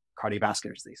premature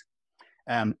cardiovascular disease.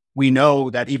 We know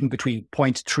that even between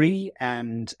 0.3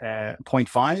 and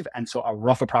 0.5, and so a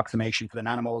rough approximation for the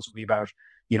nanomoles would be about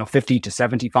 50 to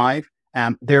 75.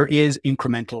 There is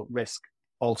incremental risk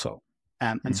also.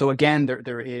 And so again,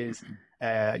 there is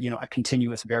a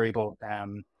continuous variable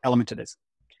element to this.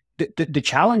 The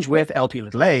challenge with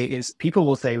Lp(a) is people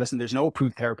will say, listen, there's no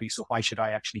approved therapy, so why should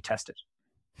I actually test it?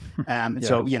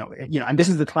 So, and this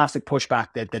is the classic pushback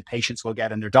that patients will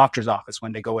get in their doctor's office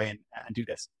when they go in and do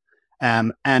this.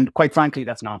 And quite frankly,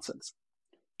 that's nonsense.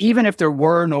 Even if there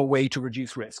were no way to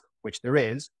reduce risk, which there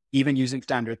is, even using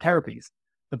standard therapies,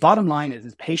 the bottom line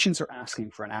is patients are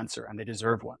asking for an answer and they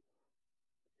deserve one.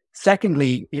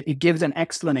 Secondly, it gives an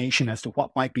explanation as to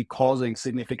what might be causing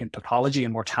significant pathology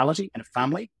and mortality in a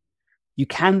family. You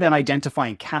can then identify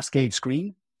and cascade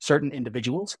screen certain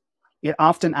individuals. It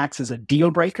often acts as a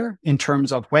deal breaker in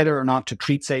terms of whether or not to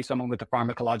treat, say, someone with a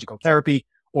pharmacological therapy,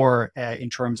 or in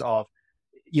terms of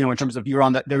they're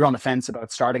on the fence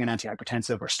about starting an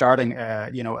antihypertensive or starting a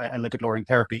lipid lowering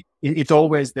therapy. It's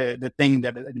always the thing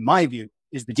that, in my view,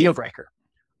 is the deal breaker.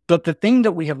 But the thing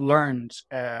that we have learned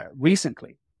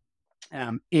recently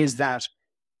is that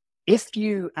if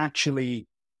you actually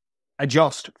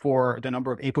adjust for the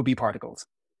number of apoB particles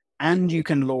and you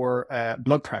can lower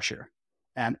blood pressure,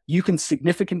 you can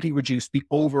significantly reduce the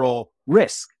overall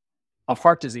risk of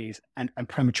heart disease and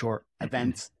premature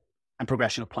events and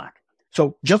progression of plaque.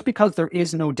 So just because there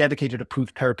is no dedicated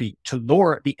approved therapy to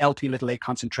lower the Lp(a)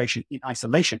 concentration in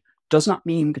isolation does not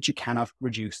mean that you cannot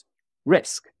reduce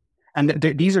risk. And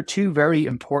these are two very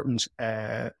important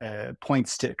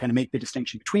points to kind of make the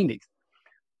distinction between these.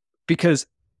 Because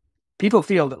people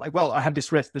feel that like, well, I have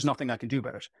this risk, there's nothing I can do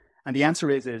about it. And the answer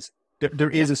is there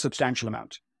is a substantial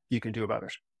amount you can do about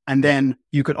it. And then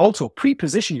you could also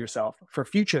pre-position yourself for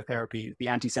future therapies, the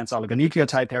antisense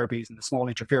oligonucleotide therapies and the small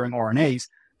interfering RNAs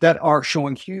that are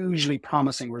showing hugely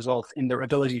promising results in their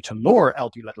ability to lower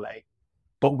Lp(a).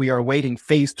 But we are awaiting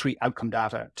phase 3 outcome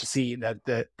data to see that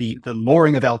the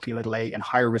lowering of Lp(a) in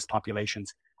higher risk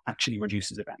populations actually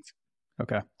reduces events.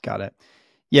 Okay, got it.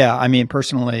 Yeah, I mean,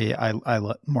 personally, I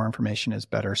more information is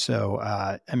better. So,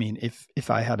 I mean, if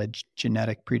I had a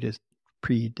genetic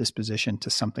predisposition to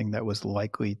something that was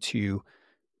likely to,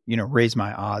 raise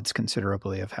my odds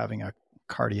considerably of having a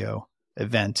cardio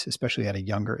event, especially at a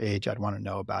younger age, I'd want to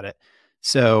know about it.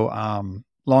 So,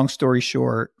 long story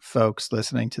short, folks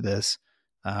listening to this,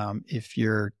 if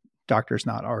your doctor's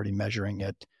not already measuring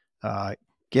it,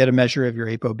 get a measure of your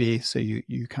apoB so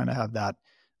you kind of have that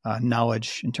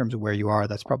knowledge in terms of where you are.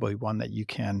 That's probably one that you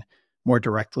can more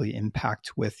directly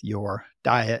impact with your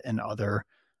diet and other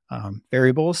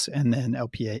variables. And then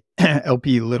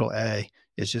Lp(a)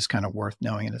 is just kind of worth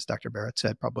knowing. And as Dr. Barrett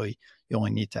said, probably you only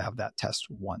need to have that test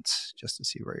once just to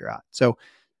see where you're at. So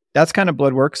that's kind of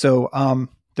blood work. So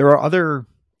there are other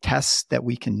tests that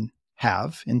we can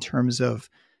have in terms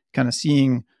of kind of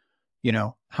seeing,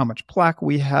 how much plaque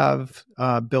we have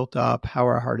built up, how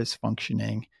our heart is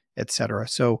functioning, et cetera.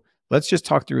 So let's just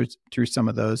talk through some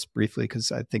of those briefly,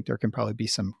 because I think there can probably be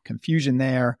some confusion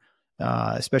there,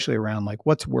 especially around like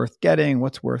what's worth getting,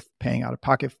 what's worth paying out of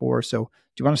pocket for. So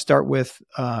do you want to start with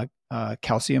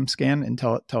calcium scan and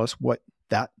tell us what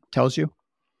that tells you?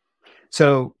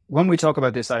 So when we talk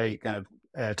about this kind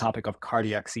of topic of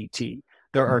cardiac CT,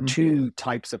 there are two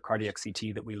types of cardiac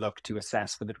CT that we look to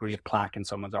assess for the degree of plaque in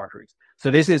someone's arteries. So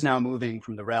this is now moving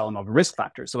from the realm of risk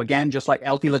factors. So again, just like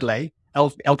Lp(a),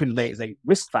 Lp(a) is a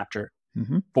risk factor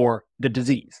for the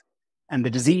disease. And the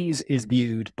disease is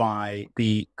viewed by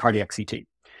the cardiac CT.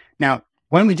 Now,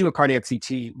 when we do a cardiac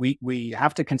CT, we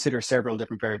have to consider several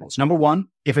different variables. Number one,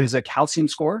 if it is a calcium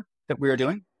score that we are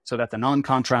doing, so that's a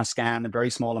non-contrast scan, a very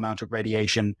small amount of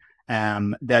radiation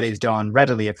that is done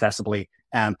readily accessibly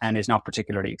and is not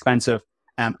particularly expensive.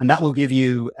 And that will give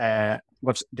you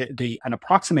what's an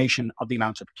approximation of the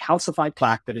amount of calcified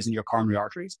plaque that is in your coronary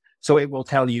arteries. So it will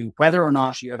tell you whether or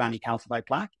not you have any calcified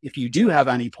plaque. If you do have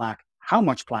any plaque, how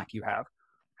much plaque you have,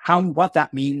 what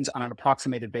that means on an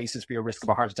approximated basis for your risk of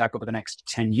a heart attack over the next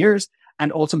 10 years,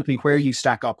 and ultimately where you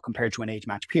stack up compared to an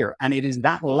age-matched peer. And it is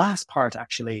that last part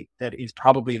actually that is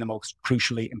probably the most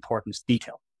crucially important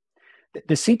detail.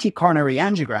 The CT coronary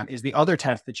angiogram is the other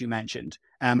test that you mentioned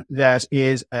that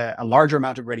is a larger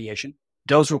amount of radiation,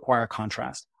 does require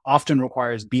contrast, often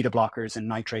requires beta blockers and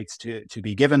nitrates to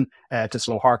be given to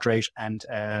slow heart rate and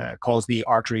cause the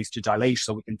arteries to dilate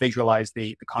so we can visualize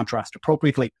the contrast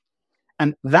appropriately.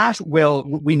 And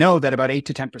we know that about 8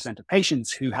 to 10% of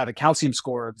patients who have a calcium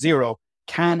score of 0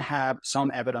 can have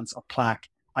some evidence of plaque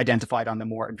identified on the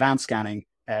more advanced scanning,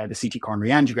 the CT coronary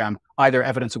angiogram, either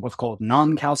evidence of what's called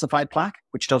non-calcified plaque,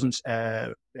 which doesn't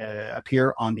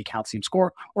appear on the calcium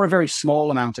score, or a very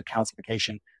small amount of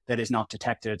calcification that is not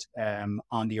detected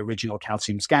on the original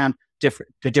calcium scan,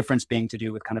 the difference being to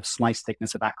do with kind of slice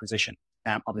thickness of acquisition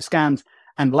of the scans.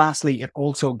 And lastly, it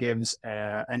also gives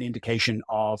an indication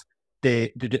of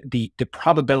the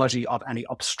probability of any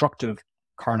obstructive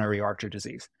coronary artery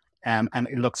disease. And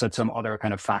it looks at some other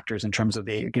kind of factors in terms of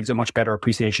it gives a much better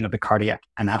appreciation of the cardiac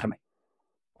anatomy.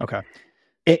 Okay.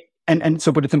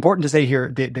 But it's important to say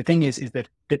here, the thing is that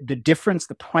the difference,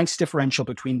 the price differential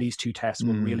between these two tests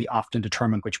will really often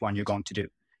determine which one you're going to do.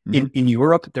 In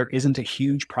Europe, there isn't a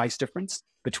huge price difference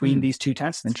between these two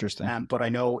tests. Interesting. But I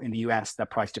know in the US, that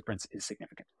price difference is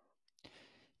significant.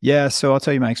 Yeah. So I'll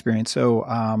tell you my experience. So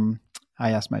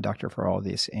I asked my doctor for all of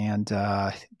these, and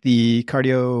the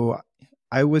cardio,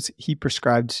 he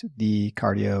prescribed the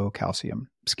cardio calcium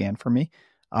scan for me.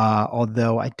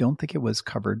 Although I don't think it was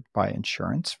covered by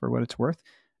insurance for what it's worth.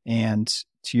 And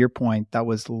to your point, that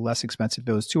was less expensive.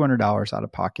 It was $200 out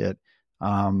of pocket.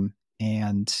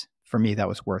 And for me, that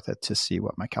was worth it to see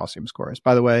what my calcium score is.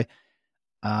 By the way,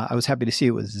 I was happy to see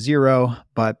it was 0,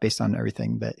 but based on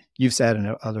everything that you've said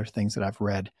and other things that I've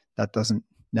read, that doesn't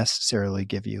necessarily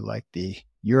give you like the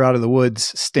you're out of the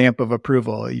woods stamp of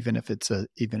approval, even if it's a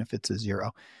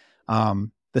 0.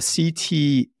 The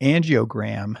CT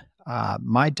angiogram,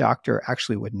 my doctor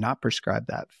actually would not prescribe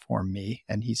that for me.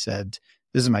 And he said,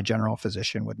 this is my general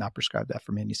physician, would not prescribe that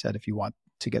for me. And he said, if you want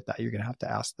to get that. You're going to have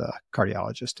to ask the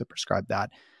cardiologist to prescribe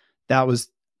that. That was,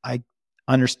 I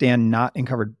understand, not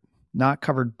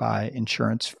covered by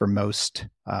insurance for most,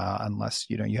 unless,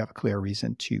 you have a clear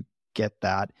reason to get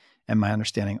that. And my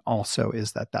understanding also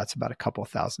is that that's about a couple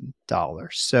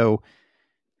 $1,000s. So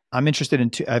I'm interested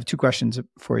in I have two questions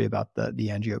for you about the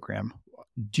angiogram.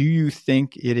 Do you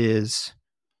think it is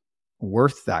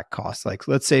worth that cost? Like,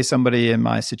 let's say somebody in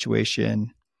my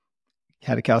situation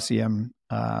had a calcium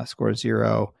score of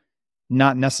 0,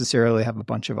 not necessarily have a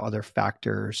bunch of other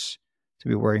factors to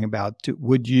be worrying about.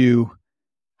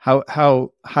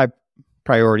 How high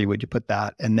priority would you put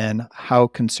that? And then how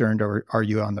concerned are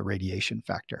you on the radiation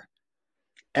factor?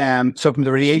 So from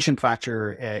the radiation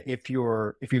factor, if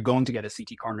you're going to get a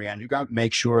CT coronary angiogram,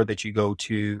 make sure that you go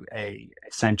to a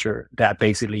center that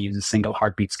basically uses single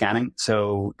heartbeat scanning.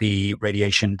 So the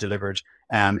radiation delivered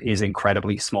is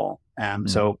incredibly small.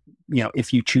 So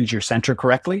if you choose your center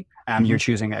correctly, you're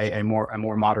choosing a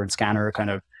more modern scanner, kind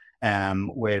of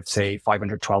with say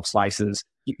 512 slices.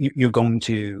 You're going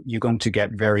to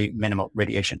get very minimal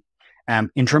radiation.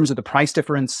 In terms of the price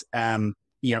difference,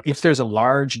 if there's a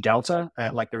large delta,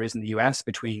 like there is in the US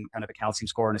between kind of a calcium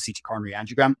score and a CT coronary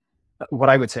angiogram, what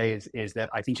I would say is that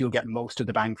I think you'll get most of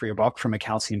the bang for your buck from a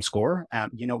calcium score.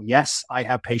 Yes, I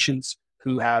have patients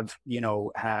who have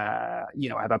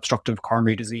obstructive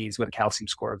coronary disease with a calcium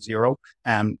score of 0.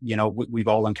 We've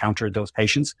all encountered those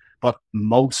patients, but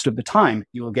most of the time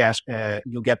you'll get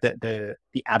the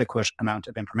adequate amount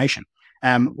of information.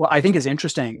 What I think is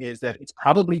interesting is that it's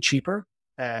probably cheaper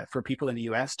for people in the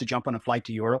US to jump on a flight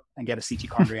to Europe and get a CT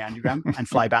coronary angiogram and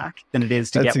fly back than it is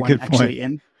to get one actually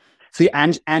in. So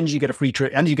and you get a free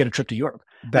trip, and you get a trip to Europe.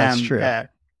 That's true.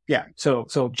 Yeah. So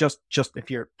just if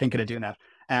you're thinking of doing that.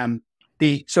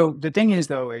 The thing is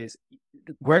though, is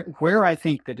where I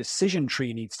think the decision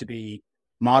tree needs to be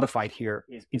modified here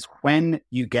is when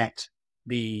you get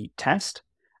the test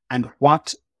and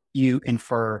what you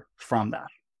infer from that.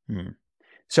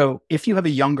 So if you have a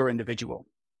younger individual,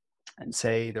 and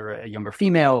say they're a younger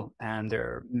female and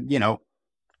they're,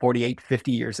 48,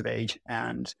 50 years of age,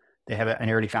 and they have an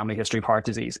early family history of heart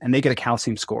disease, and they get a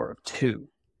calcium score of 2.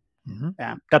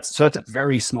 That's a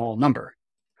very small number,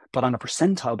 but on a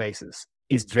percentile basis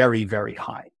is very, very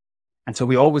high. And so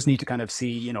we always need to kind of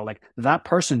see, that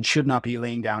person should not be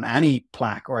laying down any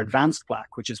plaque or advanced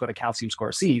plaque, which is what a calcium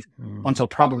score sees, until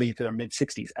probably to their mid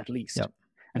 60s at least.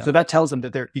 And so that tells me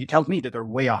that they're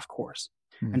way off course.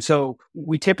 And so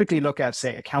we typically look at,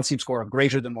 say, a calcium score of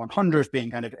greater than 100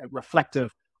 being kind of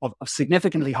reflective of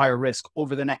significantly higher risk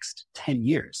over the next 10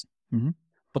 years.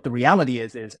 But the reality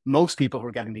is most people who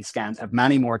are getting these scans have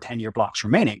many more 10-year blocks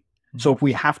remaining. So if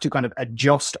we have to kind of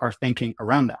adjust our thinking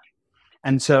around that.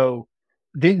 And so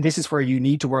this is where you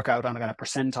need to work out on a kind of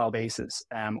percentile basis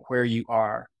where you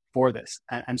are for this.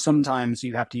 And sometimes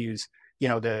you have to use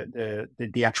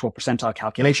the actual percentile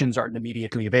calculations aren't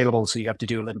immediately available. So you have to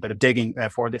do a little bit of digging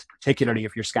for this, particularly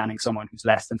if you're scanning someone who's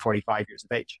less than 45 years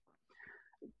of age.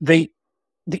 The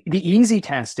easy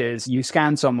test is you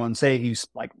scan someone, say who's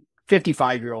like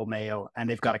 55-year-old male, and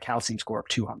they've got a calcium score of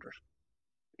 200.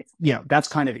 That's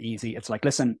kind of easy. It's like,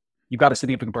 listen, you've got a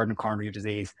significant burden of coronary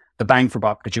disease. The bang for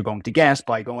buck that you're going to get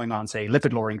by going on, say,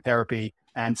 lipid-lowering therapy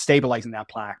and stabilizing that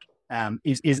plaque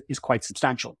is quite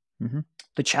substantial.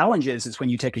 The challenge is when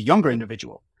you take a younger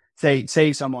individual,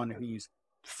 say someone who's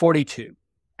 42,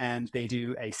 and they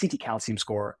do a CT calcium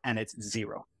score and it's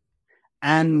 0,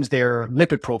 and their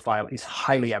lipid profile is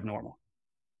highly abnormal.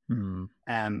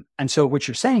 And so what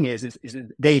you're saying is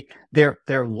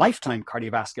their lifetime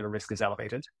cardiovascular risk is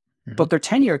elevated, but their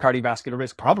 10-year cardiovascular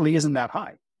risk probably isn't that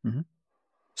high.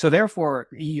 So therefore,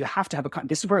 you have to have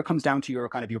this is where it comes down to your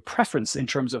kind of your preference in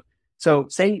terms of. So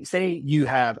say you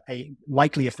have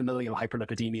likely a familial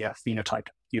hyperlipidemia phenotype,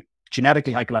 you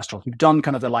genetically high cholesterol, you've done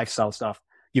kind of the lifestyle stuff,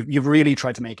 you've really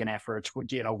tried to make an effort,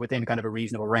 within kind of a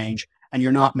reasonable range, and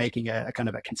you're not making a kind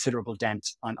of a considerable dent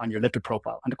on your lipid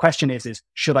profile. And the question is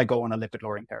should I go on a lipid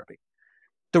lowering therapy?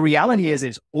 The reality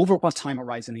is over what time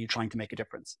horizon are you trying to make a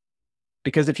difference?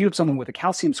 Because if you have someone with a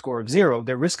calcium score of 0,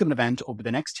 their risk of an event over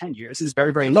the next 10 years is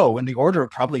very, very low, in the order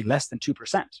of probably less than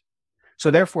 2%. So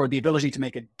therefore, the ability to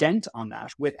make a dent on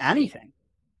that with anything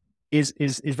is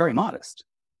very modest.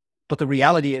 But the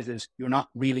reality is you're not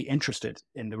really interested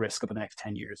in the risk of the next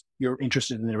 10 years. You're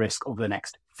interested in the risk over the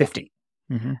next 50.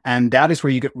 And that is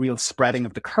where you get real spreading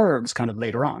of the curves kind of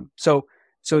later on. So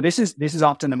this is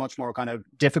often a much more kind of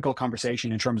difficult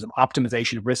conversation in terms of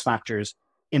optimization of risk factors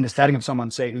in the setting of someone,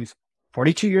 say, who's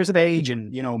 42 years of age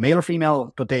and, male or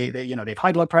female, but they have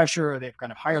high blood pressure, they've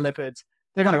kind of higher lipids.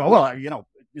 They're going to go, well,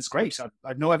 it's great. I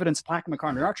have no evidence of plaque in my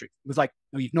coronary artery. It was like,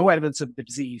 no, you've no evidence of the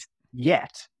disease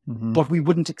yet, Mm-hmm. but we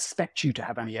wouldn't expect you to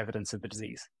have any evidence of the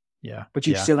disease. Yeah. But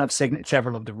you still have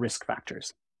several of the risk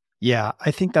factors. Yeah,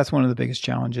 I think that's one of the biggest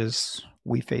challenges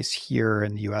we face here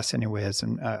in the US anyways.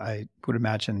 And I would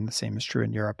imagine the same is true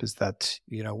in Europe, is that,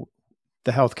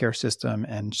 the healthcare system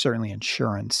and certainly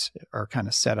insurance are kind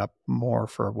of set up more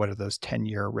for what do those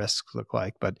 10-year risks look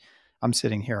like. But I'm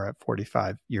sitting here at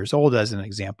 45 years old as an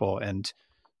example and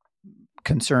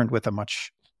concerned with a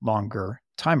much longer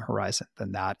time horizon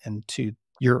than that. And to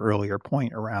your earlier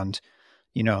point around,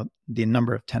 the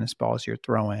number of tennis balls you're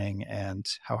throwing and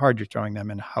how hard you're throwing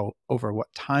them and how over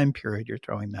what time period you're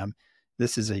throwing them,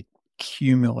 this is a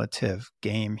cumulative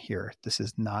game here. This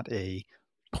is not a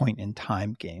point in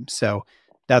time game. So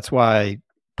that's why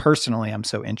personally I'm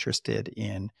so interested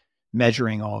in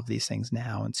measuring all of these things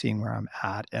now and seeing where I'm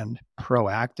at and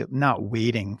proactive, not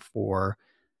waiting for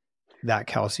that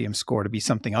calcium score to be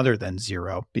something other than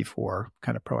 0 before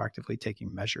kind of proactively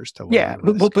taking measures to lower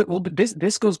the risk. But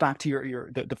this goes back to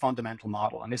the fundamental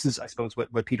model, and this is, I suppose,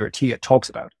 what Peter Attia talks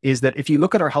about, is that if you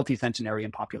look at our healthy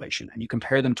centenarian population and you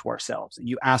compare them to ourselves and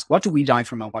you ask, what do we die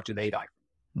from and what do they die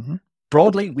from? Mm-hmm.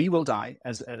 Broadly, we will die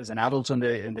as an adult in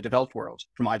the developed world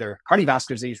from either cardiovascular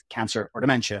disease, cancer, or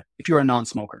dementia. If you're a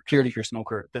non-smoker, clearly if you're a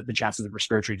smoker, the chances of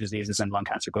respiratory diseases and lung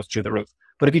cancer goes through the roof.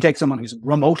 But if you take someone who's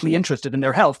remotely interested in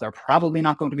their health, they're probably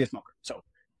not going to be a smoker. So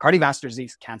cardiovascular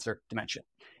disease, cancer, dementia.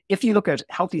 If you look at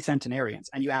healthy centenarians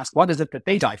and you ask, what is it that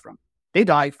they die from? They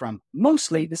die from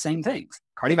mostly the same things: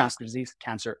 cardiovascular disease,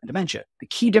 cancer, and dementia. The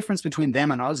key difference between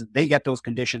them and us, they get those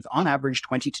conditions on average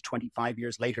 20 to 25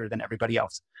 years later than everybody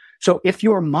else. So if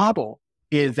your model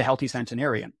is the healthy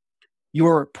centenarian,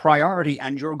 your priority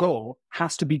and your goal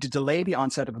has to be to delay the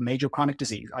onset of a major chronic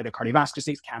disease, either cardiovascular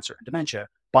disease, cancer, and dementia,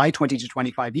 by 20 to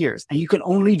 25 years. And you can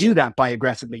only do that by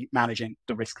aggressively managing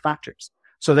the risk factors.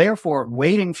 So therefore,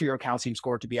 waiting for your calcium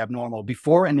score to be abnormal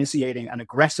before initiating an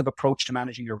aggressive approach to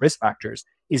managing your risk factors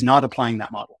is not applying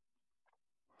that model.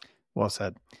 Well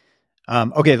said.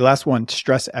 Okay, the last one,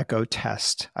 stress echo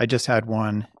test. I just had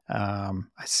one. I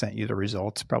sent you the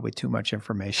results, probably too much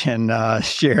information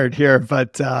shared here,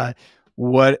 but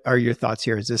what are your thoughts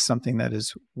here? Is this something that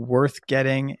is worth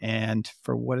getting? And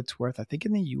for what it's worth, I think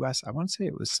in the US, I want to say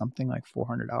it was something like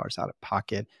 $400 out of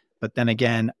pocket. But then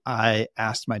again, I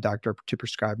asked my doctor to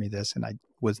prescribe me this, and I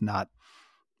was not,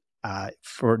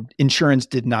 for insurance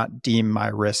did not deem my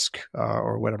risk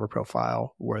or whatever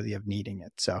profile worthy of needing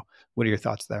it. So what are your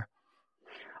thoughts there?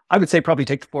 I would say probably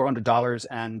take the $400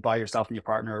 and buy yourself and your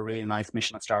partner a really nice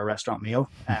Michelin star restaurant meal.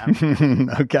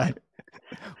 Okay.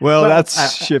 Well,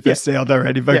 that's ship has sailed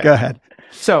already, but go ahead.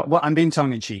 So, well, I'm being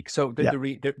tongue in cheek. So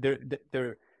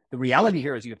the reality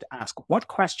here is you have to ask, what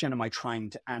question am I trying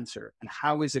to answer, and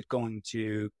how is it going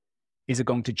to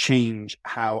change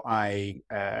how I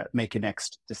make a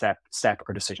next step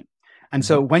or decision? And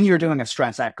so when you're doing a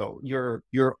stress echo,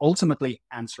 you're ultimately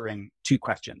answering two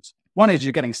questions. One is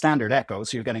you're getting standard echo,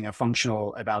 so you're getting a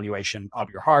functional evaluation of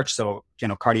your heart, so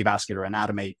cardiovascular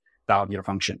anatomy, valvular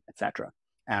function, etc.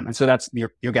 And so that's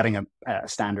you're getting a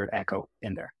standard echo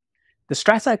in there. The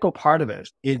stress echo part of it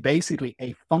is basically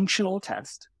a functional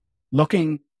test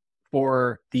looking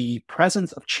for the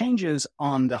presence of changes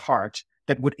on the heart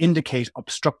that would indicate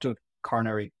obstructive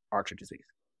coronary artery disease.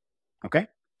 Okay,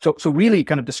 so really,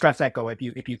 kind of the stress echo, if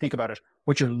you think about it,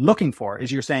 what you're looking for is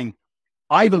you're saying,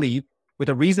 I believe with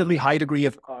a reasonably high degree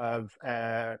of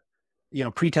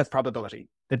pretest probability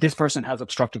that this person has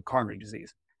obstructive coronary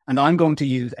disease, and I'm going to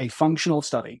use a functional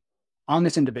study on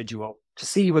this individual to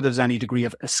see whether there's any degree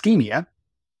of ischemia,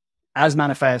 as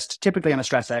manifest typically on a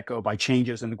stress echo by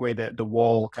changes in the way that the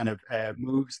wall kind of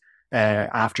moves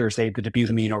after, say, the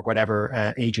dobutamine or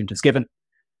whatever agent is given.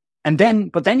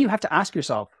 But then you have to ask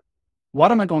yourself,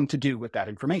 what am I going to do with that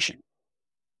information?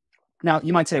 Now,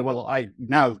 you might say, well, I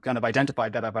now kind of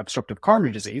identified that I have obstructive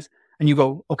coronary disease. And you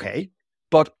go, okay,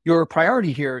 but your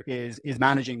priority here is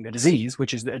managing the disease,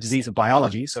 which is a disease of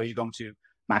biology. So you're going to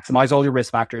maximize all your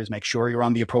risk factors, make sure you're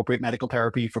on the appropriate medical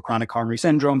therapy for chronic coronary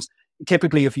syndromes.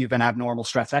 Typically, if you have an abnormal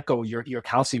stress echo, your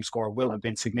calcium score will have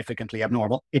been significantly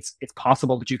abnormal. It's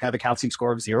possible that you have a calcium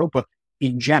score of 0, but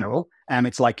in general,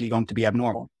 it's likely going to be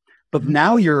abnormal. But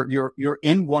now you're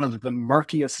in one of the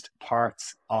murkiest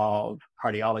parts of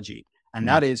cardiology, and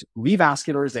that is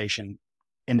revascularization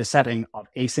in the setting of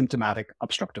asymptomatic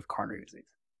obstructive coronary disease.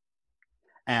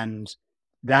 And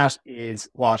that is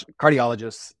what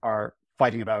cardiologists are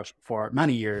fighting about for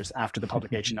many years after the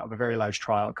publication of a very large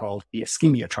trial called the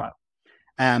ischemia trial.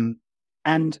 And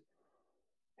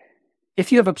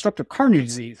if you have obstructive coronary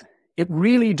disease, it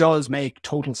really does make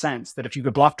total sense that if you have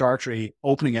a blocked artery,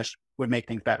 opening it would make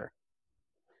things better.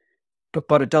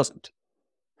 But it doesn't.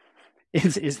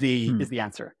 is the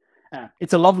answer.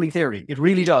 It's a lovely theory. It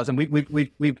really does. And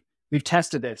we've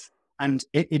tested this, and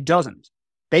it doesn't.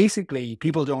 Basically,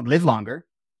 people don't live longer.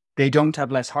 They don't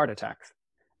have less heart attacks.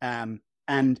 And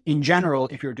in general,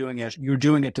 if you're doing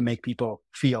it to make people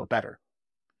feel better.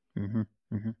 Mm-hmm.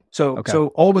 Mm-hmm. So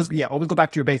always go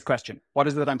back to your base question. What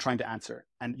is it that I'm trying to answer?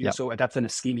 And so that's an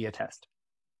ischemia test.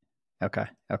 Okay.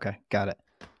 Got it.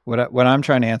 What I'm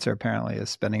trying to answer apparently is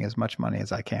spending as much money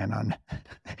as I can on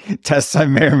tests I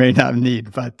may or may not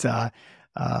need. But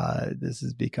this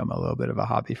has become a little bit of a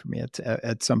hobby for me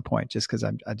at some point, just because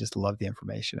I just love the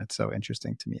information. It's so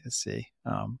interesting to me to see,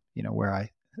 where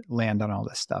I land on all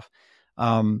this stuff.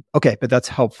 Okay, but that's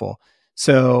helpful.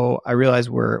 So I realize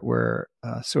we're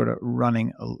sort of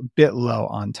running a bit low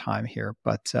on time here,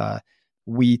 but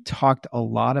we talked a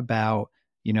lot about,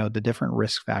 the different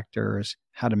risk factors,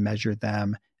 how to measure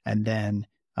them, and then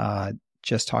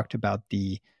just talked about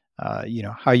the,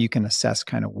 how you can assess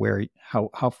kind of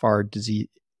how far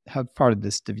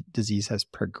this disease has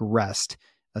progressed,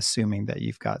 assuming that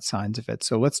you've got signs of it.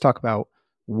 So let's talk about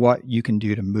what you can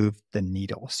do to move the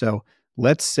needle. So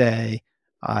let's say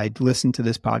I listen to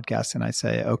this podcast and I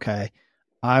say, okay,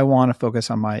 I want to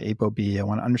focus on my apoB. I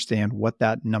want to understand what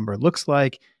that number looks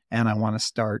like, and I want to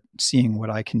start seeing what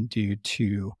I can do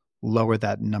to lower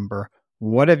that number.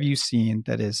 What have you seen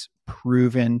that is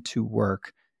proven to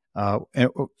work?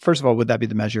 First of all, would that be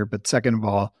the measure? But second of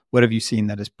all, what have you seen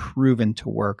that is proven to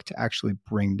work to actually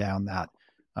bring down that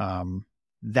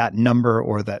number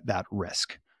or that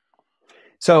risk?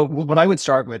 So what I would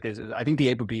start with is I think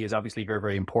the apoB is obviously very,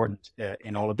 very important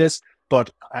in all of this, but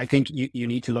I think you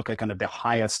need to look at kind of the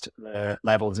highest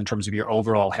levels in terms of your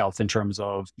overall health, in terms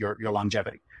of your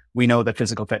longevity. We know that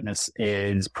physical fitness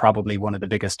is probably one of the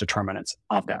biggest determinants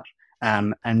of that.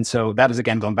 And so that is,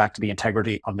 again, going back to the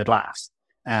integrity of the glass.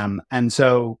 And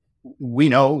so we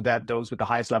know that those with the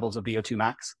highest levels of VO2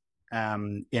 max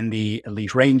in the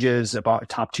elite ranges, about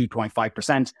top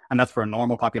 2.5%, and that's for a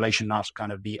normal population, not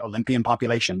kind of the Olympian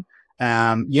population,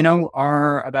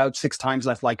 are about 6 times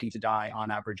less likely to die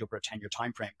on average over a 10-year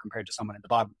time frame compared to someone in the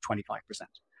bottom 25%.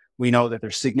 We know that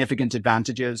there's significant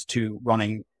advantages to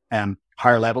running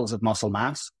higher levels of muscle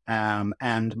mass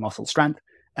and muscle strength,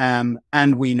 and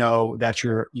we know that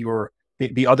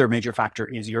the other major factor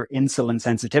is your insulin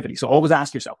sensitivity. So always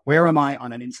ask yourself, where am I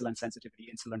on an insulin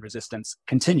sensitivity, insulin resistance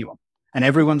continuum? And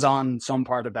everyone's on some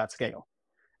part of that scale.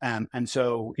 And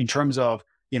so in terms of,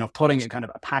 putting a kind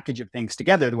of a package of things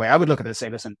together, the way I would look at it is say,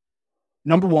 listen,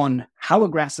 number one, how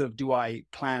aggressive do I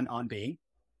plan on being?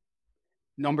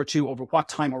 Number two, over what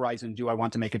time horizon do I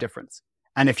want to make a difference?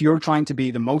 And if you're trying to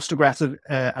be the most aggressive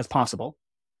as possible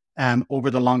over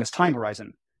the longest time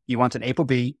horizon, you want an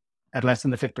apoB at less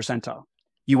than the 5th percentile.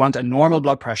 You want a normal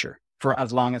blood pressure for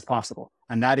as long as possible.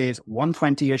 And that is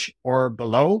 120-ish or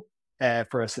below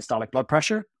for a systolic blood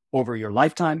pressure over your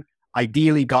lifetime,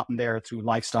 ideally gotten there through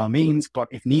lifestyle means, but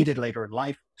if needed later in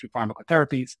life through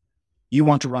pharmacotherapies. You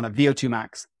want to run a VO2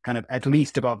 max kind of at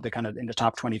least above the kind of in the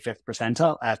top 25th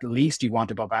percentile. At least you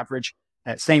want above average.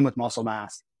 Same with muscle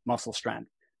mass, muscle strength.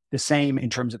 The same in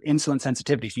terms of insulin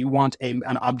sensitivities. You want an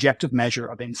objective measure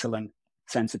of insulin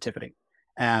sensitivity.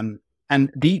 And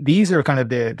these are kind of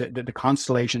the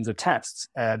constellations of tests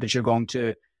that you're going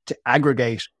to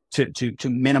aggregate to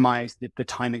minimize the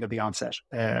timing of the onset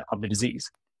of the disease.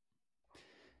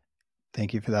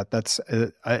 Thank you for that. That's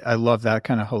I love that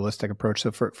kind of holistic approach.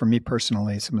 So for me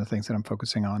personally, some of the things that I'm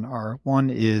focusing on are, one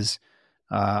is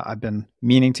I've been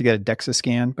meaning to get a DEXA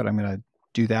scan, but I'm going to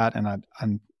do that, and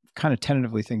I'm kind of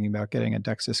tentatively thinking about getting a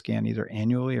DEXA scan either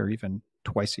annually or even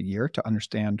twice a year to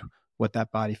understand what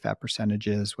that body fat percentage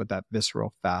is, what that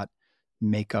visceral fat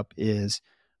makeup is.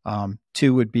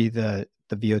 Two would be the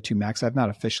VO2 max. I've not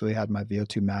officially had my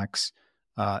VO2 max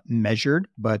measured,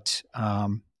 but I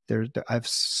have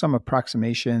some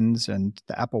approximations, and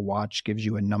the Apple Watch gives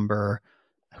you a number.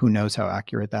 Who knows how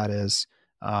accurate that is?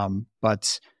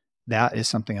 But that is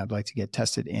something I'd like to get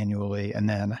tested annually. And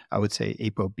then I would say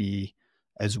apoB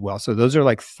as well. So those are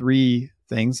like 3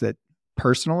 things that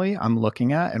personally I'm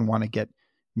looking at and want to get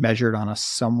measured on a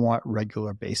somewhat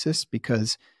regular basis,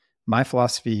 because my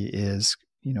philosophy is,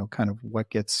 kind of what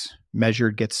gets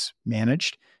measured gets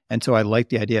managed. And so I like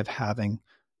the idea of having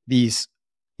these,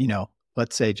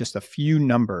 let's say just a few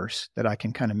numbers that I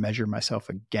can kind of measure myself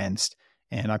against.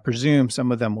 And I presume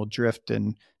some of them will drift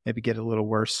and maybe get a little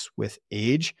worse with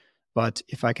age. But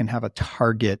if I can have a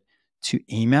target to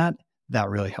aim at, that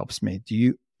really helps me.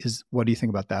 What do you think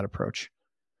about that approach?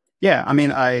 Yeah. I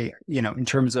mean, in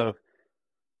terms of,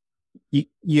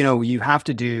 you have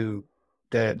to do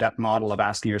that model of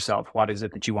asking yourself, what is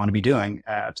it that you want to be doing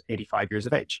at 85 years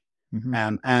of age?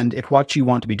 And if what you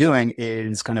want to be doing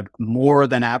is kind of more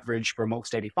than average for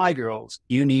most 85-year-olds,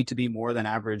 you need to be more than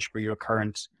average for your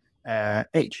current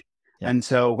age. Yeah. And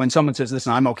so when someone says,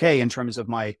 listen, I'm okay in terms of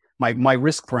my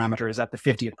risk parameter is at the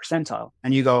 50th percentile,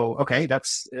 and you go, okay,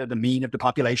 that's the mean of the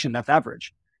population, that's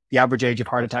average. The average age of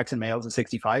heart attacks in males is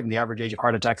 65, and the average age of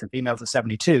heart attacks in females is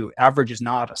 72. Average is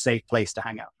not a safe place to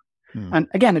hang out. And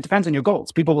again, it depends on your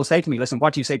goals. People will say to me, listen,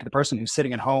 what do you say to the person who's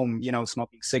sitting at home,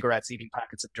 smoking cigarettes, eating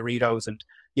packets of Doritos, and,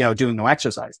 doing no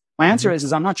exercise? My answer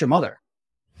is I'm not your mother,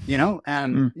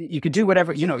 and you could do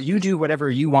whatever, you do whatever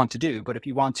you want to do. But if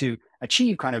you want to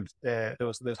achieve kind of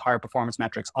those higher performance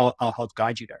metrics, I'll help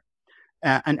guide you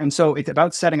there. And so it's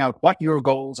about setting out what your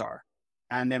goals are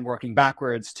and then working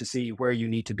backwards to see where you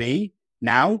need to be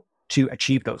now to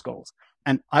achieve those goals.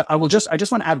 And I just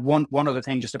want to add one other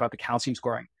thing just about the calcium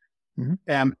scoring.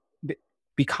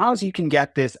 Because you can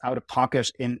get this out of pocket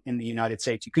in the United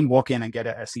States, you can walk in and get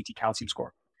a CT calcium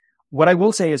score. What I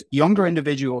will say is younger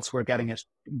individuals who are getting it,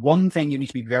 one thing you need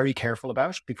to be very careful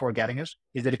about before getting it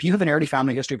is that if you have an early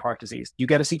family history of heart disease, you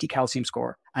get a CT calcium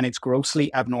score and it's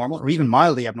grossly abnormal or even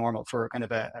mildly abnormal for kind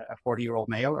of a 40-year-old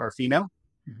male or female.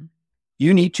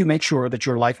 You need to make sure that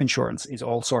your life insurance is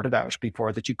all sorted out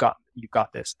before that you've got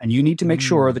this. And you need to make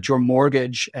sure that your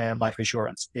mortgage life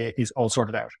insurance is all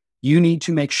sorted out. You need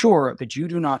to make sure that you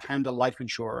do not hand a life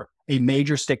insurer a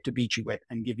major stick to beat you with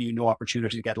and give you no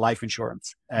opportunity to get life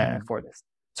insurance for this.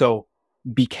 So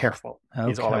be careful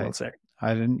is all I will say.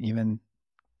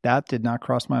 That did not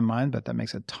cross my mind, but that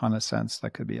makes a ton of sense.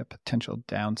 That could be a potential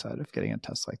downside of getting a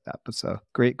test like that. But so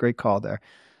great call there.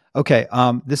 Okay.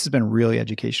 This has been really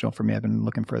educational for me. I've been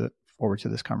looking forward to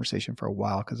this conversation for a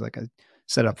while because like I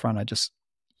said up front, I just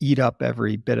eat up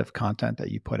every bit of content that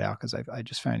you put out because I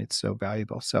just find it so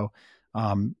valuable. So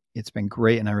it's been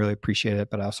great and I really appreciate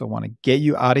it, but I also want to get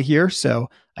you out of here. So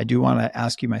I do want to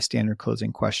ask you my standard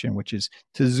closing question, which is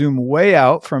to zoom way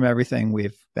out from everything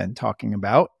we've been talking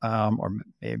about, or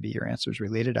maybe your answer is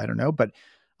related. I don't know. But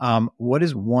what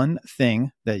is one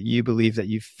thing that you believe that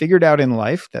you've figured out in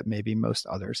life that maybe most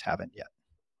others haven't yet?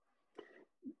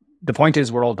 The point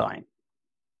is we're all dying.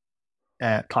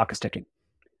 Clock is ticking.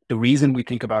 The reason we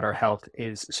think about our health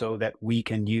is so that we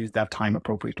can use that time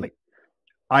appropriately.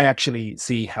 I actually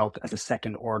see health as a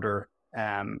second order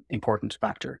important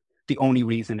factor. The only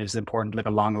reason it is important to live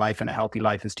a long life and a healthy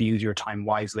life is to use your time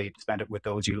wisely, to spend it with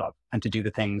those you love, and to do the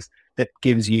things that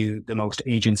gives you the most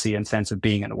agency and sense of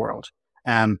being in the world.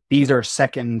 These are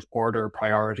second order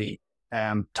priority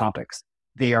topics.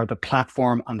 They are the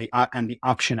platform and the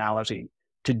optionality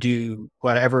to do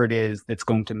whatever it is that's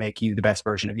going to make you the best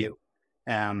version of you.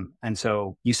 And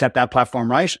so you set that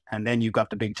platform right, and then you've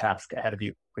got the big task ahead of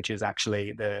you, which is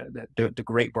actually the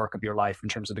great work of your life in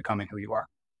terms of becoming who you are.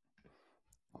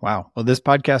 Wow. Well, this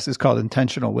podcast is called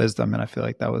Intentional Wisdom, and I feel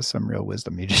like that was some real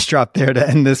wisdom you just dropped there to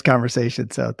end this conversation.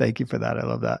 So thank you for that. I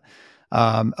love that.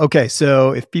 Okay.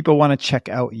 So if people want to check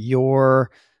out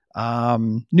your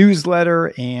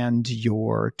newsletter and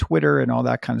your Twitter and all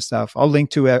that kind of stuff, I'll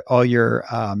link to it, all your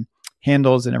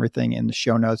handles and everything in the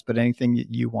show notes, but anything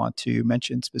that you want to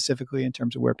mention specifically in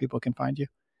terms of where people can find you?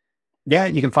 Yeah,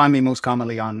 you can find me most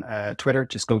commonly on Twitter.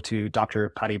 Just go to Dr.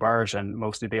 Paddy Barrett and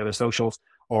most of the other socials,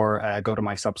 or go to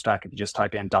my Substack. If you just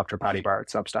type in Dr. Paddy Barrett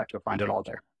Substack, you'll find it all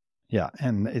there. Yeah,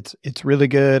 and it's really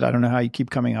good. I don't know how you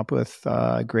keep coming up with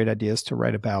great ideas to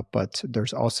write about, but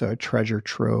there's also a treasure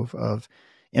trove of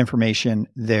information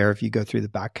there if you go through the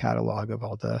back catalog of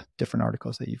all the different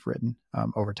articles that you've written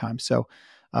over time. So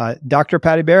Dr.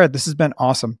 Paddy Barrett, this has been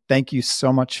awesome. Thank you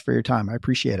so much for your time. I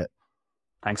appreciate it.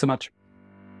 Thanks so much.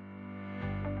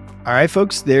 All right,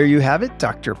 folks, there you have it.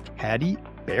 Dr. Paddy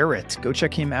Barrett. Go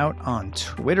check him out on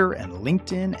Twitter and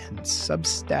LinkedIn and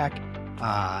Substack.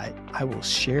 I will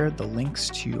share the links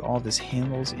to all of his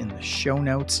handles in the show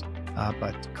notes.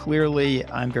 But clearly,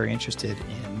 I'm very interested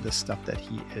in the stuff that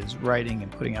he is writing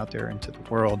and putting out there into the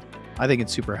world. I think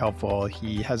it's super helpful.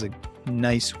 He has a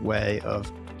nice way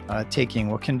of taking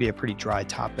what can be a pretty dry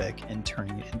topic and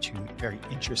turning it into very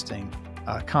interesting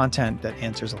content that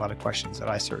answers a lot of questions that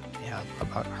I certainly have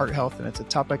about heart health. And it's a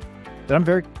topic that I'm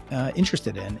very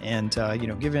interested in. And,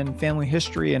 given family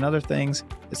history and other things,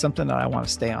 it's something that I want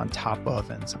to stay on top of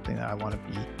and something that I want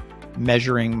to be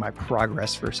measuring my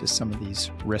progress versus some of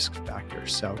these risk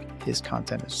factors. So his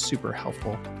content is super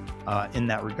helpful in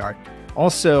that regard.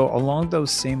 Also, along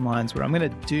those same lines, what I'm going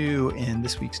to do in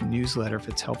this week's newsletter, if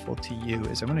it's helpful to you,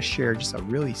 is I'm going to share just a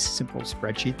really simple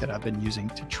spreadsheet that I've been using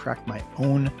to track my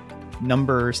own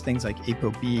numbers, things like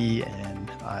apoB and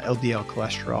LDL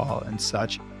cholesterol and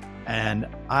such. And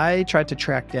I tried to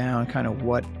track down kind of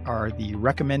what are the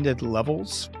recommended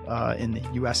levels in the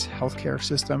US healthcare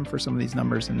system for some of these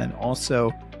numbers, and then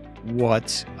also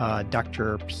what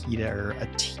Dr. Peter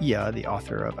Attia, the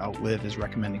author of Outlive, is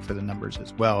recommending for the numbers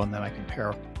as well. And then I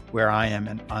compare where I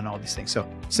am on all these things. So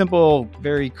simple,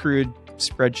 very crude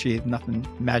spreadsheet, nothing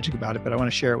magic about it, but I want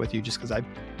to share it with you just because I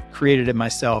created it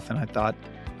myself, and I thought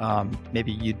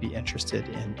maybe you'd be interested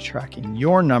in tracking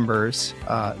your numbers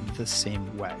the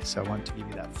same way. So I wanted to give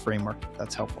you that framework if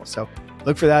that's helpful. So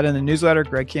look for that in the newsletter,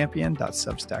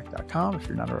 gregcampion.substack.com. If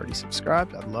you're not already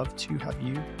subscribed, I'd love to have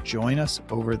you join us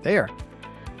over there.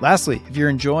 Lastly, if you're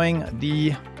enjoying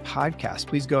the podcast,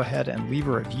 please go ahead and leave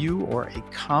a review or a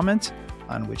comment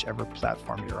on whichever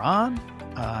platform you're on,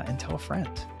 and tell a friend.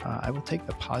 I will take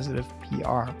the positive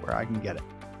PR where I can get it.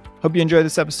 Hope you enjoyed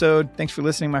this episode. Thanks for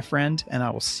listening, my friend, and I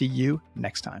will see you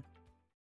next time.